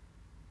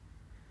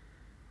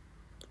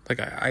 Like,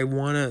 I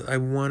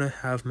wanna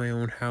have my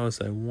own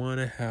house. I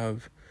wanna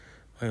have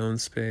my own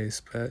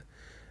space, but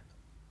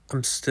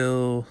I'm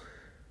still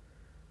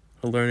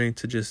learning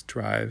to just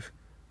drive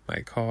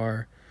my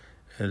car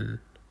and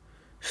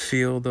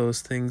feel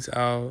those things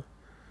out.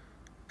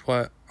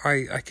 But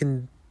I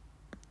can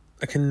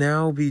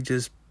now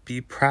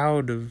be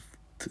proud of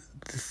the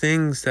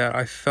things that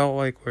I felt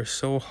like were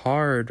so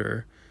hard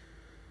or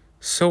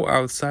so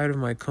outside of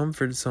my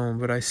comfort zone,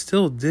 but I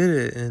still did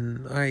it.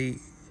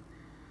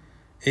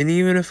 And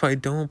even if I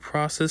don't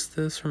process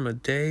this from a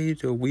day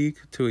to a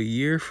week to a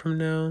year from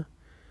now,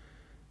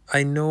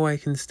 I know I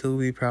can still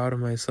be proud of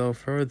myself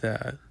for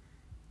that.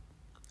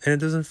 And it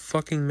doesn't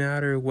fucking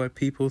matter what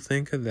people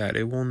think of that.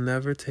 It will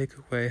never take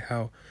away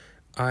how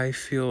I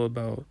feel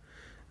about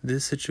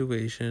this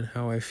situation,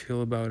 how I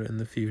feel about it in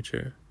the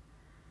future.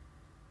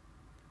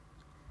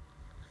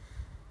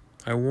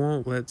 I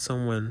won't let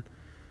someone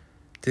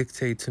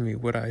dictate to me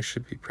what I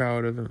should be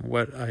proud of and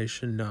what I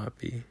should not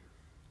be.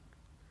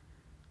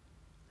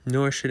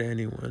 Nor should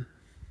anyone.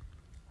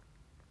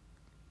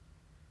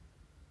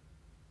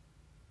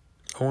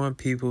 I want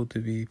people to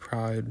be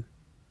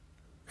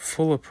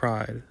full of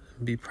pride,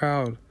 and be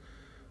proud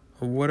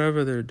of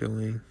whatever they're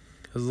doing,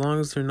 as long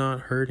as they're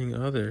not hurting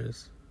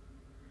others.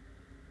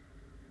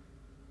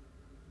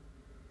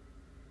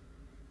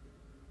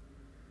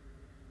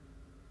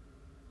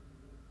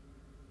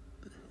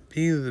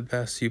 Be the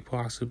best you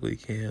possibly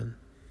can.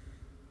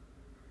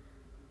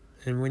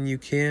 And when you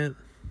can't,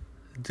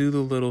 do the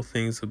little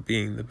things of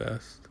being the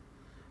best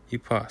you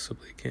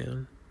possibly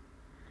can.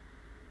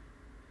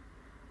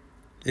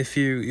 If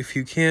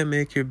you can't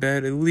make your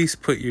bed, at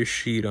least put your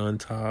sheet on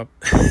top.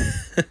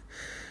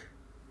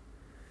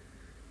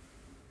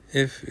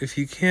 If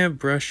you can't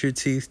brush your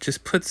teeth,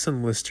 just put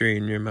some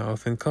Listerine in your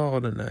mouth and call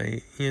it a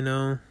night, you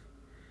know?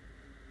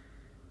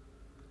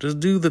 Just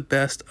do the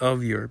best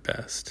of your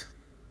best.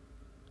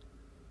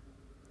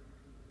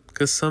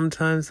 Because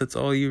sometimes that's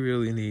all you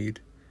really need.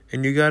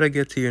 And you gotta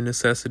get to your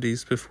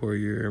necessities before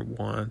your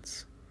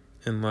wants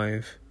in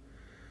life.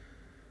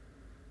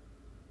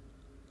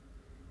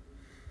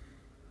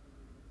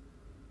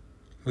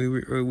 We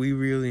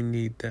really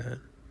need that.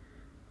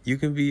 You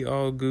can be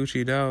all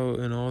Gucci'd out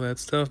and all that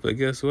stuff, but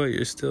guess what?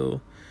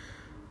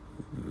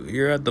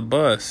 You're at the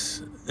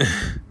bus.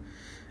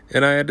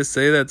 And I had to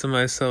say that to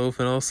myself,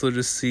 and also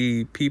just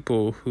see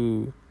people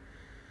who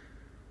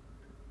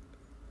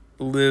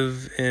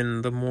live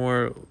in the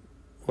more,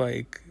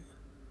 like,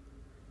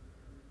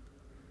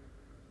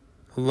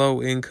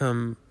 low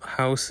income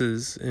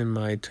houses in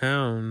my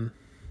town,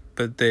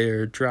 but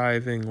they're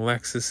driving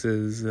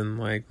Lexuses and,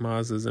 like,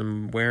 Mazdas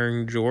and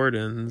wearing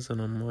Jordans, and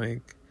I'm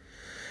like,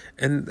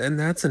 and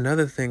that's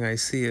another thing I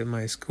see at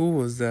my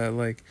school is that,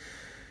 like,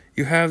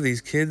 you have these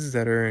kids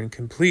that are in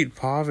complete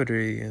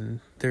poverty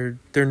and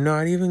they're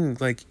not even,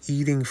 like,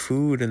 eating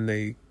food, and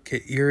they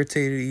get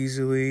irritated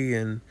easily,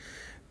 and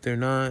they're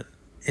not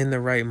in the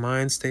right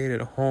mind state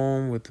at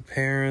home with the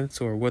parents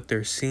or what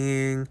they're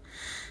seeing.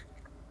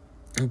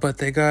 But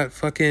they got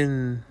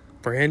fucking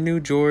brand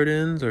new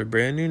Jordans or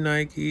brand new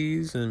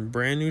Nikes and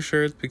brand new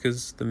shirts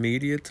because the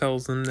media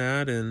tells them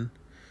that, and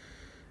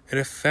it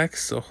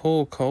affects the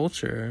whole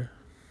culture.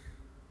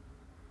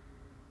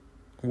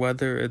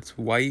 Whether it's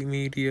white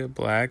media,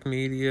 black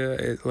media,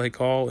 it,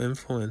 like, all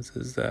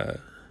influences that.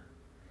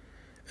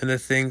 And the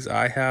things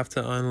I have to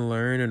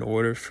unlearn in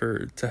order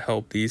to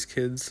help these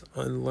kids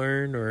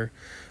unlearn or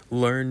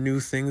learn new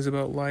things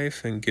about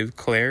life and give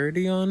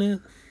clarity on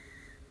it.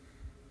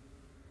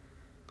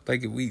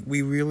 Like,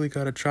 we really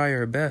gotta try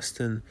our best.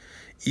 And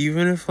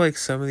even if, like,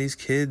 some of these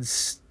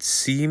kids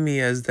see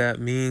me as that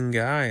mean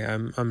guy,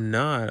 I'm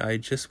not. I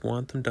just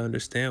want them to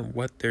understand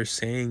what they're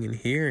saying and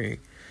hearing.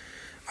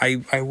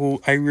 I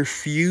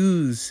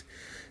refuse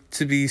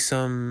to be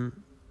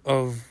some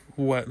of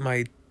what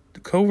my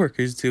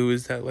coworkers do,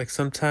 is that, like,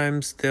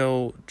 sometimes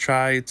they'll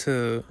try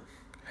to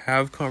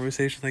have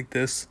conversations like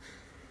this,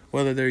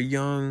 whether they're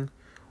young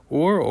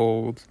or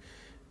old,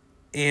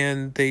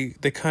 and they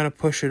kind of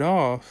push it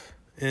off.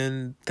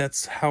 And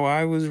that's how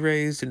I was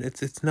raised, and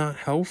it's not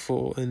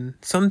helpful. And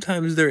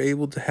sometimes they're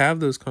able to have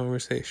those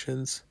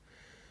conversations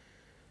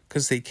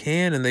because they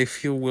can and they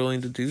feel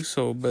willing to do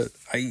so. But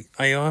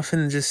I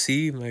often just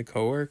see my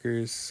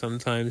coworkers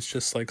sometimes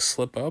just like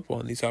slip up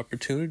on these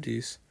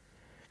opportunities.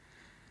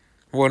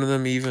 One of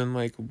them even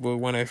like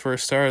when I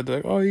first started, they're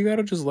like, oh, you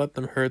gotta just let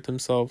them hurt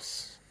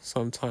themselves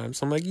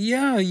sometimes. I'm like,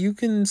 yeah, you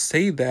can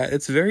say that.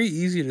 It's very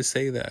easy to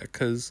say that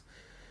because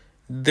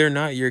they're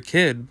not your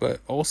kid.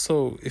 But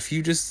also, if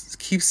you just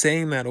keep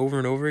saying that over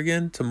and over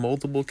again to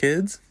multiple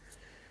kids,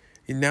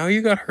 now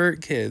you got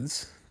hurt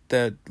kids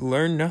that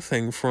learn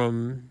nothing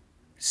from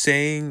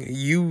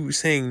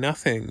saying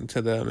nothing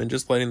to them and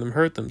just letting them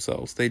hurt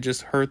themselves. They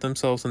just hurt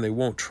themselves and they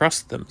won't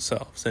trust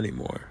themselves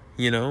anymore,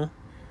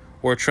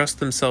 or trust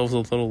themselves a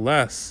little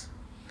less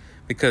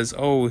because,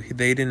 oh,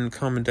 they didn't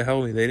come in to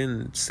help me. They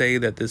didn't say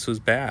that this was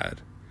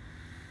bad.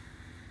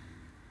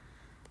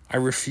 I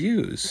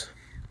refuse.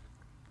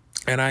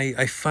 And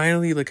I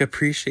finally like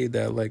appreciate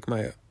that. Like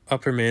my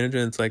upper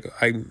management's like,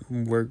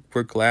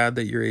 we're glad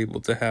that you're able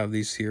to have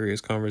these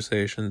serious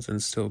conversations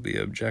and still be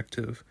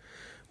objective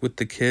with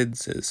the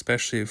kids,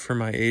 especially for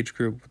my age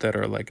group that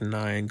are like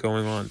 9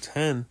 going on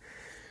 10.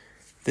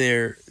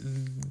 They're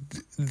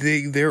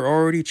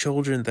already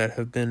children that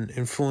have been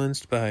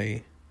influenced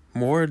by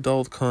more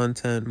adult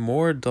content,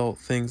 more adult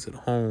things at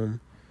home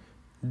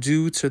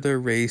due to their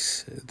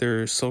race,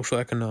 their social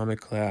economic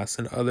class,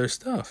 and other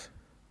stuff,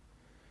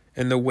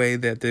 and the way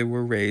that they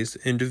were raised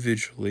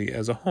individually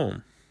as a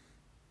home.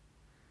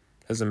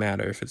 Doesn't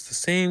matter if it's the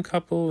same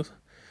couple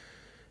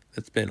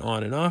that's been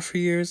on and off for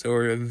years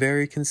or a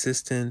very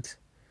consistent,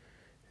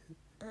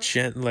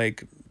 doesn't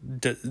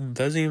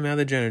even matter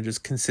the gender,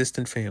 just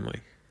consistent family.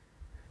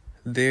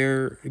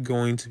 There are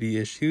going to be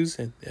issues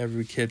and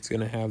every kid's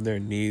going to have their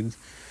needs,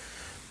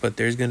 but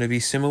there's going to be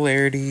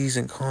similarities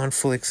and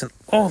conflicts and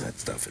all that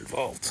stuff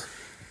involved,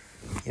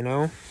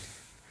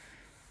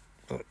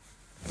 But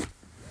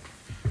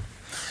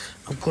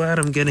I'm glad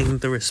I'm getting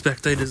the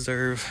respect I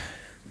deserve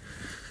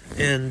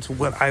and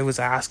what I was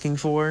asking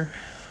for,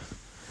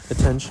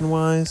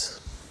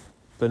 attention-wise,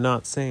 but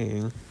not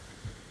saying.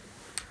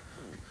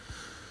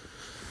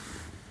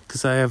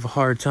 Because I have a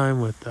hard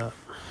time with that.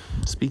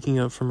 Speaking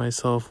up for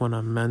myself when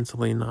I'm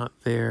mentally not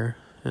there,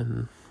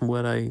 and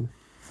what I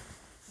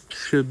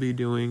should be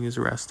doing is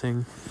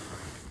resting.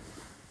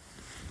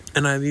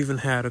 And I've even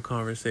had a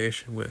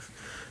conversation with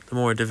the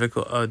more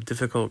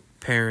difficult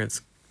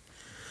parents,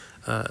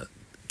 a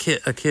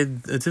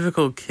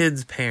difficult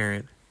kid's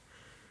parent,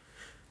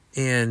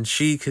 and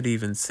she could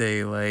even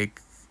say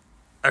like,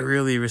 I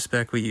really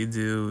respect what you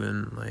do,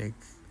 and like,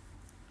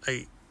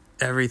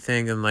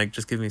 everything, and like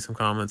just give me some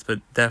comments, but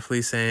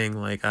definitely saying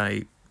like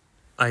I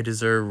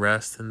deserve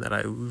rest and that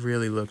I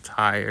really look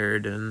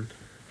tired, and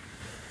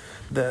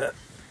that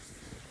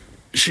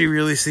she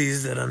really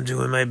sees that I'm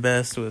doing my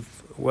best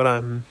with what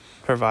I'm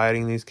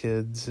providing these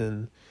kids.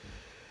 And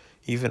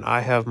even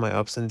I have my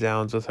ups and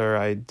downs with her.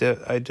 I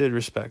did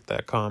respect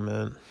that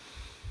comment.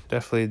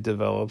 Definitely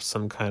developed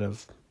some kind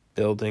of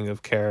building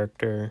of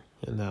character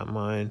in that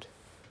mind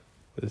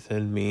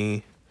within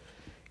me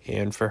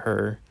and for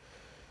her.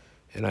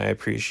 And I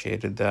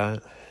appreciated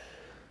that,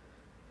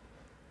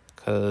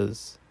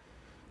 because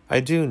I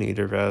do need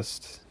a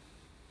rest.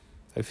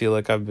 I feel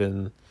like I've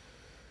been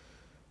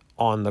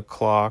on the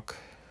clock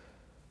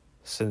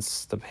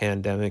since the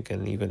pandemic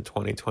and even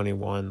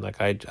 2021.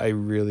 Like I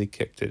really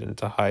kicked it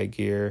into high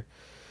gear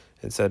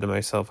and said to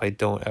myself, I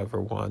don't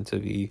ever want to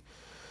be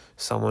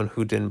someone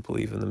who didn't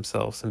believe in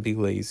themselves and be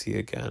lazy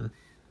again.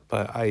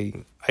 But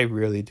I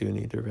really do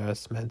need to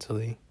rest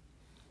mentally.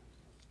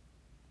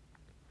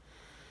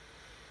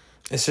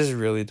 It's just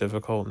really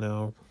difficult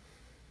now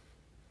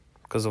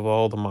because of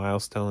all the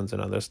milestones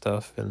and other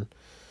stuff. And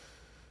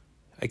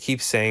I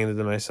keep saying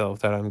to myself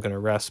that I'm going to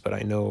rest, but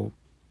I know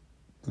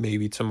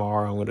maybe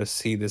tomorrow I'm going to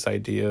see this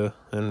idea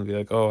and be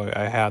like, oh,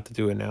 I have to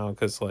do it now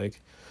because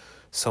like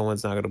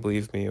someone's not going to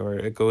believe me, or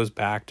it goes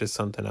back to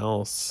something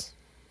else,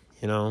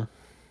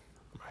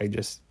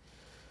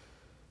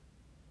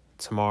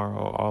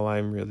 tomorrow, all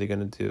I'm really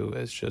going to do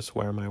is just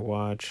wear my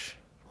watch,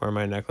 wear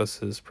my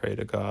necklaces, pray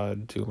to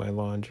God, do my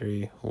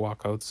laundry,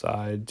 walk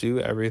outside, do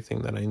everything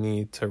that I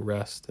need to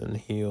rest and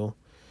heal,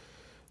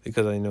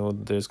 because I know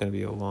there's going to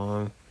be a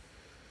long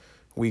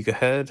week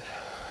ahead,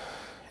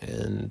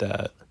 and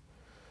that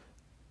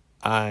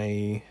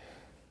I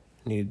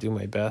need to do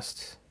my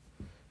best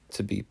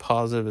to be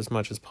positive as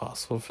much as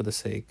possible for the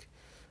sake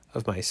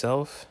of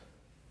myself,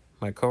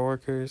 my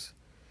coworkers,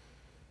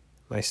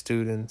 my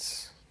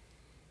students,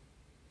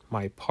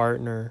 my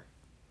partner,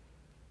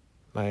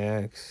 my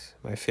ex,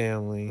 my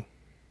family,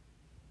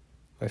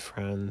 my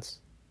friends.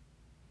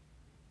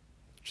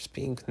 Just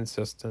being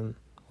consistent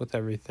with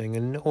everything,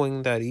 and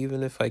knowing that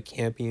even if I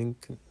can't be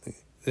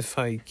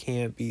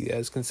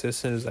as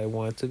consistent as I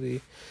want to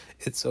be,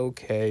 it's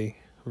okay,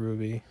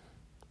 Ruby.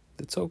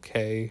 It's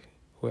okay,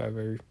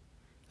 whoever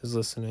is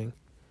listening,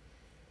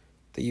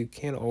 that you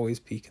can't always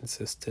be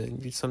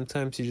consistent.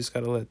 Sometimes you just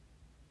gotta let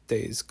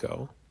days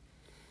go.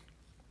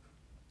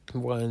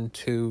 1,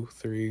 2,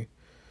 3,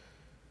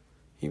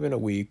 even a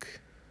week.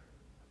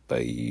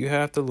 But you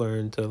have to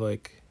learn to,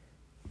 like,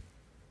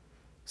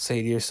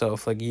 say to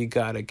yourself, like, you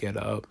gotta get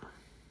up.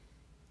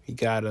 You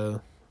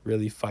gotta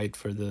really fight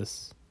for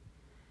this.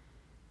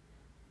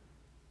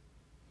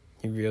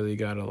 You really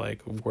gotta,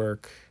 like,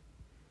 work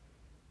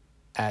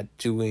at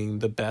doing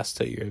the best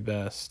at your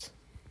best.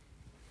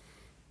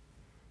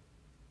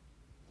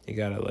 You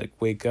gotta, like,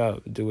 wake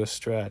up, do a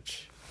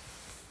stretch.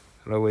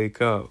 Gotta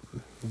wake up,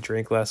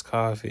 drink less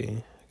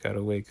coffee.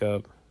 Gotta wake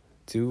up,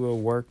 do a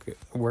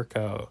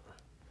workout.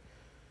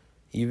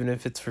 Even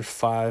if it's for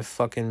 5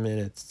 fucking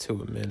minutes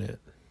to a minute.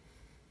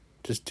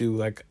 Just do,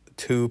 like,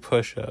 2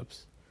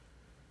 push-ups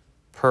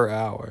per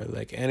hour.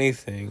 Like,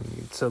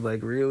 anything to,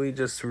 like,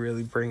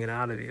 really bring it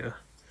out of you.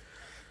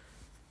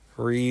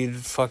 Read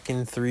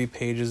fucking 3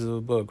 pages of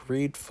a book.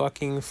 Read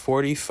fucking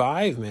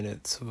 45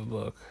 minutes of a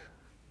book.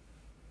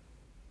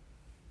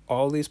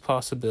 All these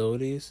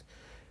possibilities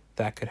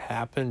that could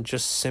happen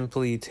just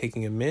simply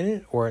taking a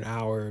minute or an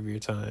hour of your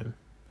time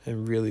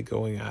and really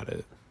going at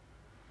it.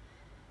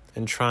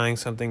 And trying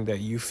something that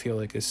you feel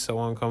like is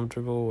so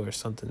uncomfortable or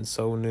something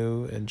so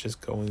new and just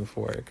going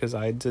for it. Because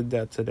I did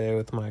that today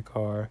with my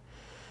car.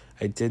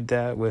 I did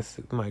that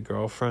with my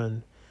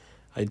girlfriend.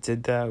 I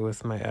did that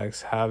with my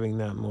ex, having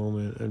that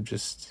moment of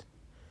just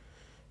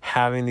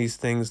having these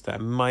things that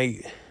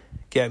might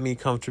get me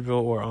comfortable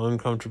or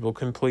uncomfortable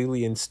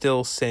completely, and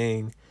still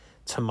saying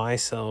to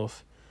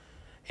myself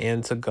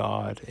and to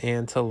God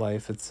and to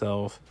life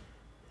itself,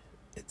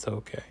 it's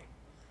okay.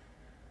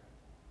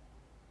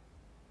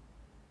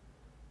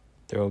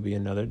 There will be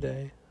another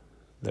day.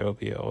 There will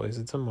be always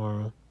a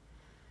tomorrow.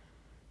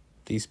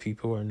 These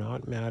people are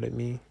not mad at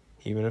me.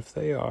 Even if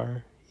they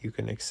are, you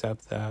can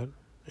accept that,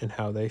 and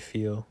how they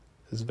feel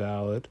is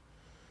valid,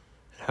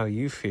 and how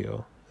you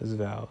feel is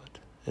valid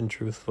and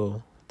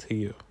truthful to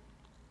you.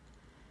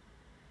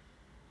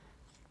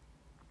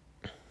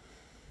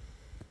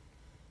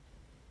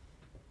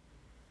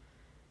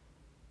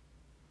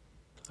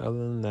 Other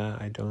than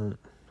that, I don't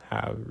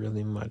have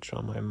really much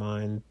on my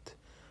mind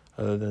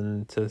other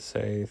than to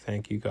say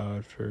thank you,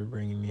 God, for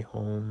bringing me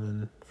home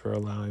and for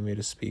allowing me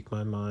to speak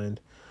my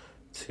mind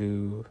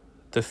to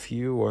the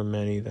few or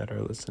many that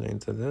are listening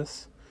to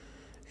this.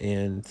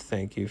 And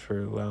thank you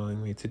for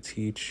allowing me to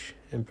teach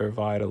and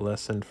provide a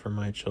lesson for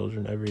my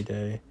children every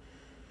day,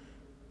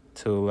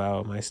 to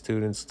allow my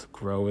students to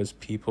grow as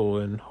people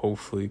and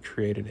hopefully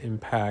create an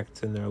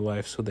impact in their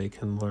life so they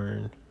can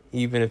learn,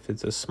 even if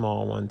it's a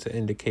small one, to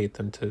indicate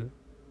them to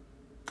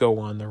go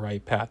on the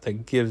right path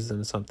that gives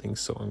them something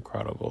so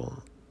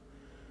incredible.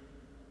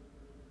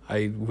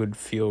 I would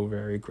feel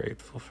very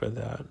grateful for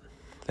that.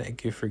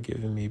 Thank you for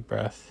giving me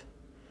breath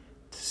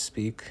to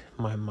speak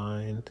my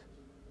mind,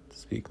 to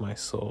speak my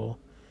soul.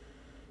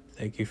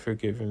 Thank you for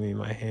giving me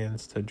my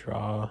hands to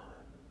draw,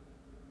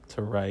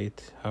 to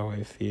write how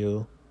I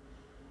feel,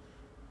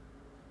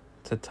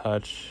 to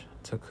touch,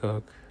 to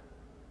cook,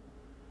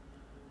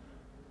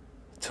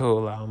 to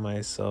allow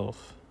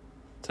myself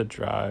to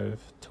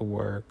drive, to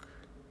work,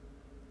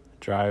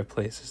 drive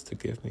places to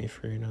give me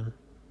freedom.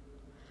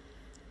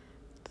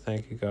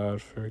 Thank you,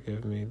 God, for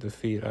giving me the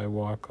feet I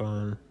walk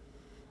on,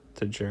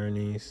 to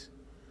journeys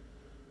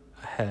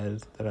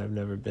ahead that I've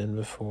never been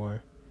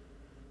before,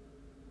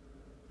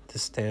 to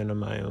stand on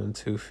my own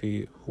 2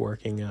 feet,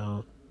 working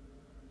out,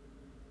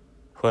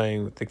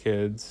 playing with the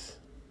kids,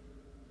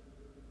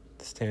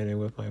 standing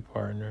with my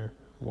partner,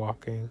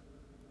 walking,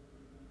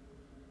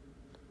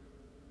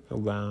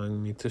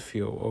 allowing me to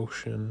feel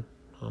ocean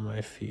on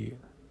my feet,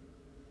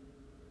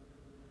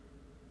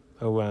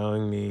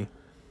 allowing me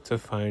to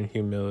find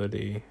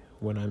humility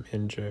when I'm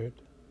injured,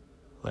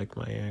 like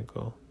my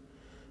ankle,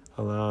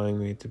 allowing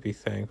me to be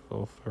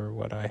thankful for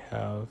what I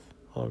have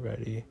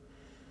already,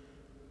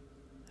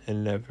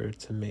 and never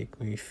to make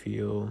me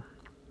feel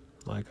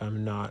like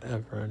I'm not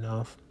ever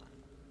enough,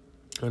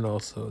 and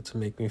also to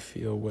make me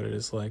feel what it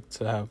is like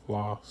to have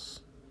loss,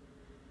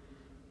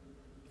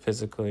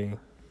 physically,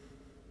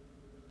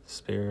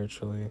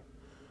 spiritually,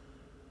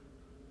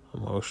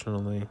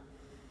 emotionally,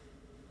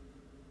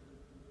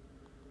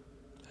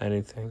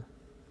 anything,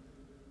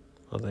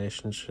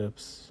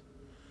 relationships,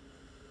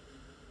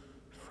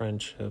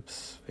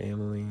 friendships,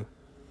 family,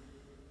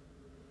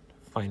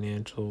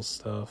 financial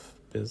stuff,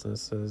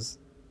 businesses,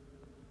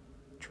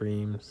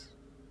 dreams.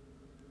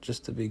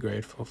 Just to be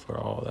grateful for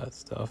all that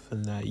stuff,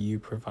 and that you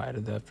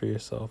provided that for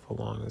yourself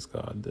along as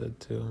God did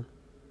too.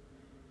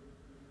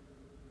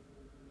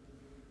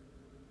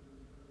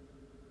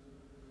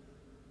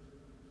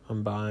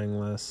 I'm buying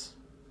less.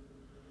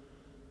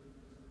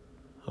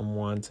 I'm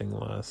wanting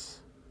less.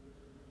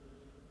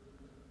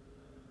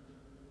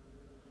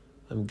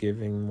 I'm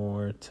giving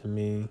more to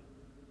me.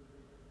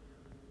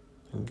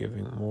 I'm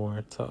giving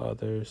more to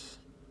others.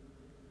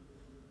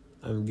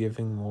 I'm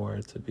giving more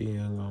to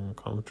being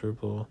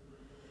uncomfortable,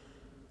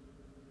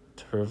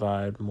 to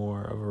provide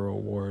more of a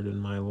reward in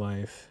my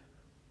life.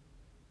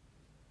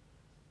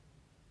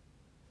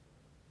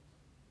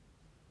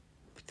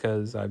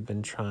 Because I've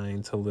been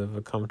trying to live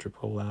a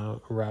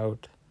comfortable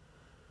route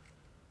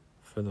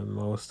for the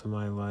most of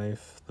my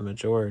life, the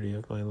majority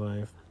of my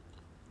life.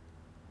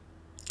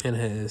 And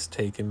it has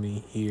taken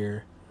me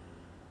here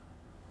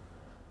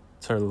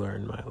to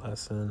learn my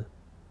lesson.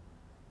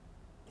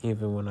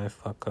 Even when I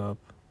fuck up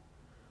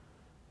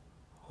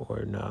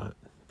or not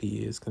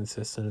be as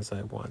consistent as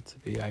I want to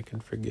be, I can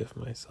forgive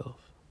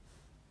myself.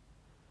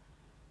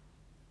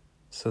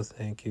 So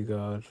thank you,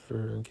 God,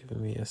 for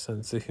giving me a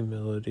sense of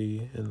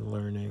humility and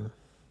learning,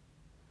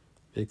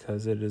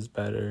 because it is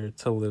better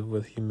to live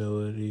with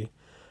humility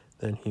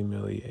than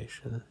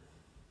humiliation.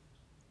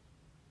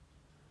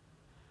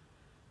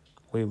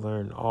 We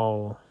learn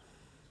all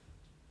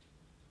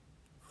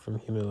from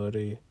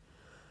humility.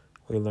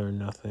 We learn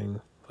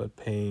nothing but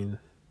pain,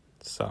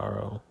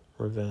 sorrow,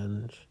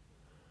 revenge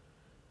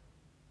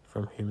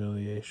from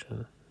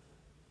humiliation.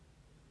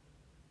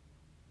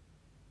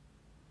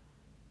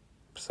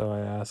 So I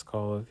ask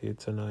all of you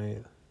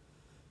tonight,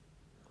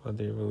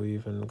 whether you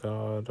believe in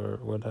God or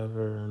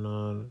whatever or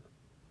not,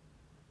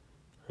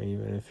 or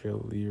even if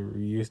you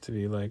used to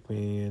be like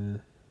me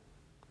and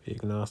be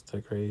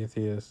agnostic or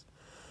atheist,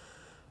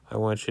 I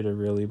want you to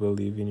really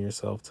believe in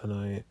yourself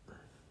tonight,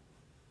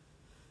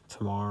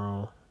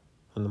 tomorrow,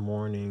 in the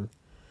morning.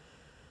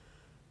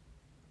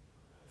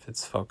 If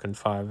it's fucking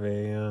 5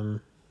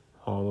 a.m.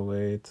 all the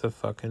way to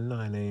fucking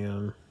 9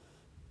 a.m.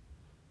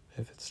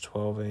 If it's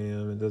 12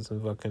 a.m., it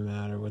doesn't fucking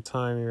matter what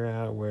time you're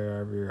at,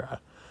 wherever you're at.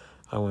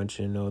 I want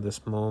you to know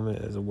this moment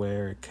is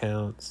where it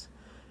counts,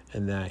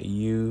 and that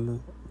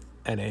you,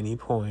 at any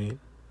point,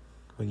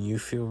 when you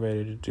feel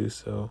ready to do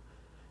so,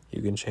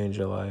 you can change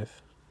your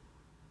life.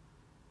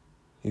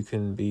 You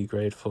can be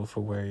grateful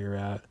for where you're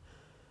at,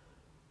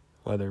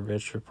 whether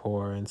rich or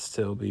poor, and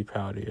still be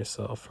proud of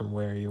yourself from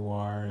where you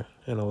are,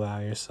 and allow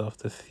yourself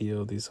to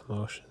feel these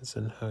emotions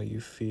and how you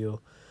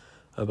feel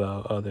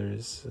about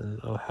others and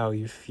how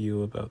you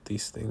feel about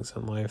these things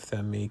in life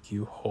that make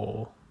you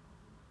whole.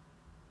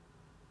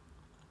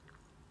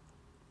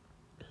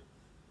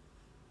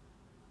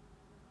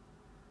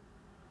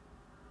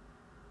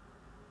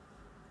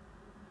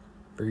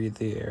 Breathe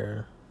the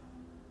air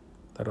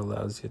that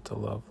allows you to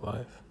love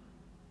life.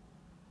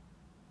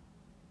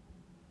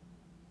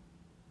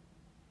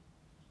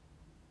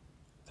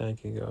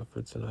 Thank you, God,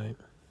 for tonight.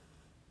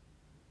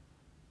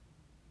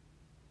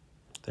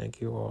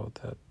 Thank you all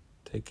that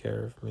take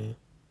care of me.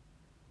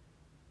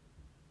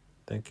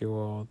 Thank you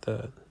all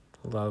that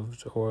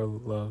loved or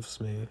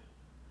loves me.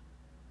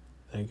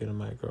 Thank you to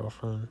my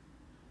girlfriend.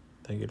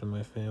 Thank you to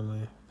my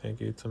family. Thank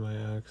you to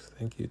my ex.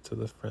 Thank you to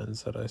the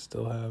friends that I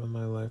still have in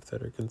my life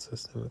that are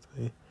consistent with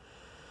me.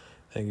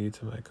 Thank you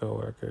to my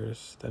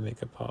coworkers that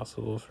make it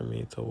possible for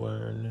me to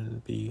learn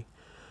and be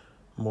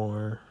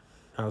more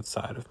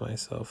outside of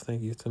myself.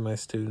 Thank you to my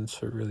students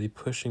for really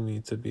pushing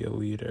me to be a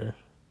leader.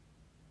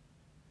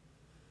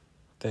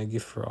 Thank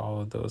you for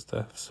all of those that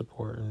have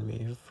supported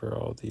me for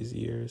all these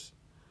years.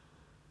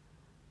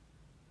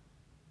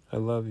 I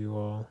love you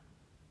all.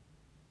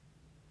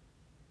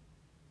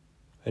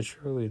 I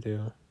truly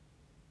do.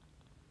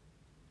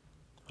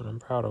 And I'm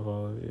proud of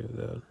all of you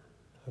that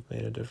have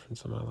made a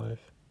difference in my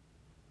life.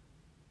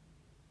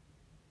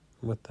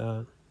 With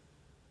that,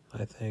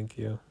 I thank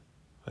you.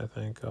 I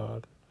thank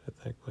God. I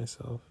thank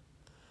myself.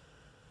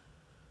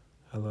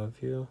 I love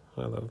you.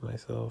 I love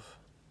myself.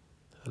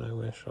 And I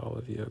wish all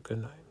of you a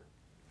good night.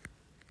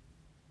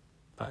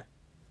 Bye.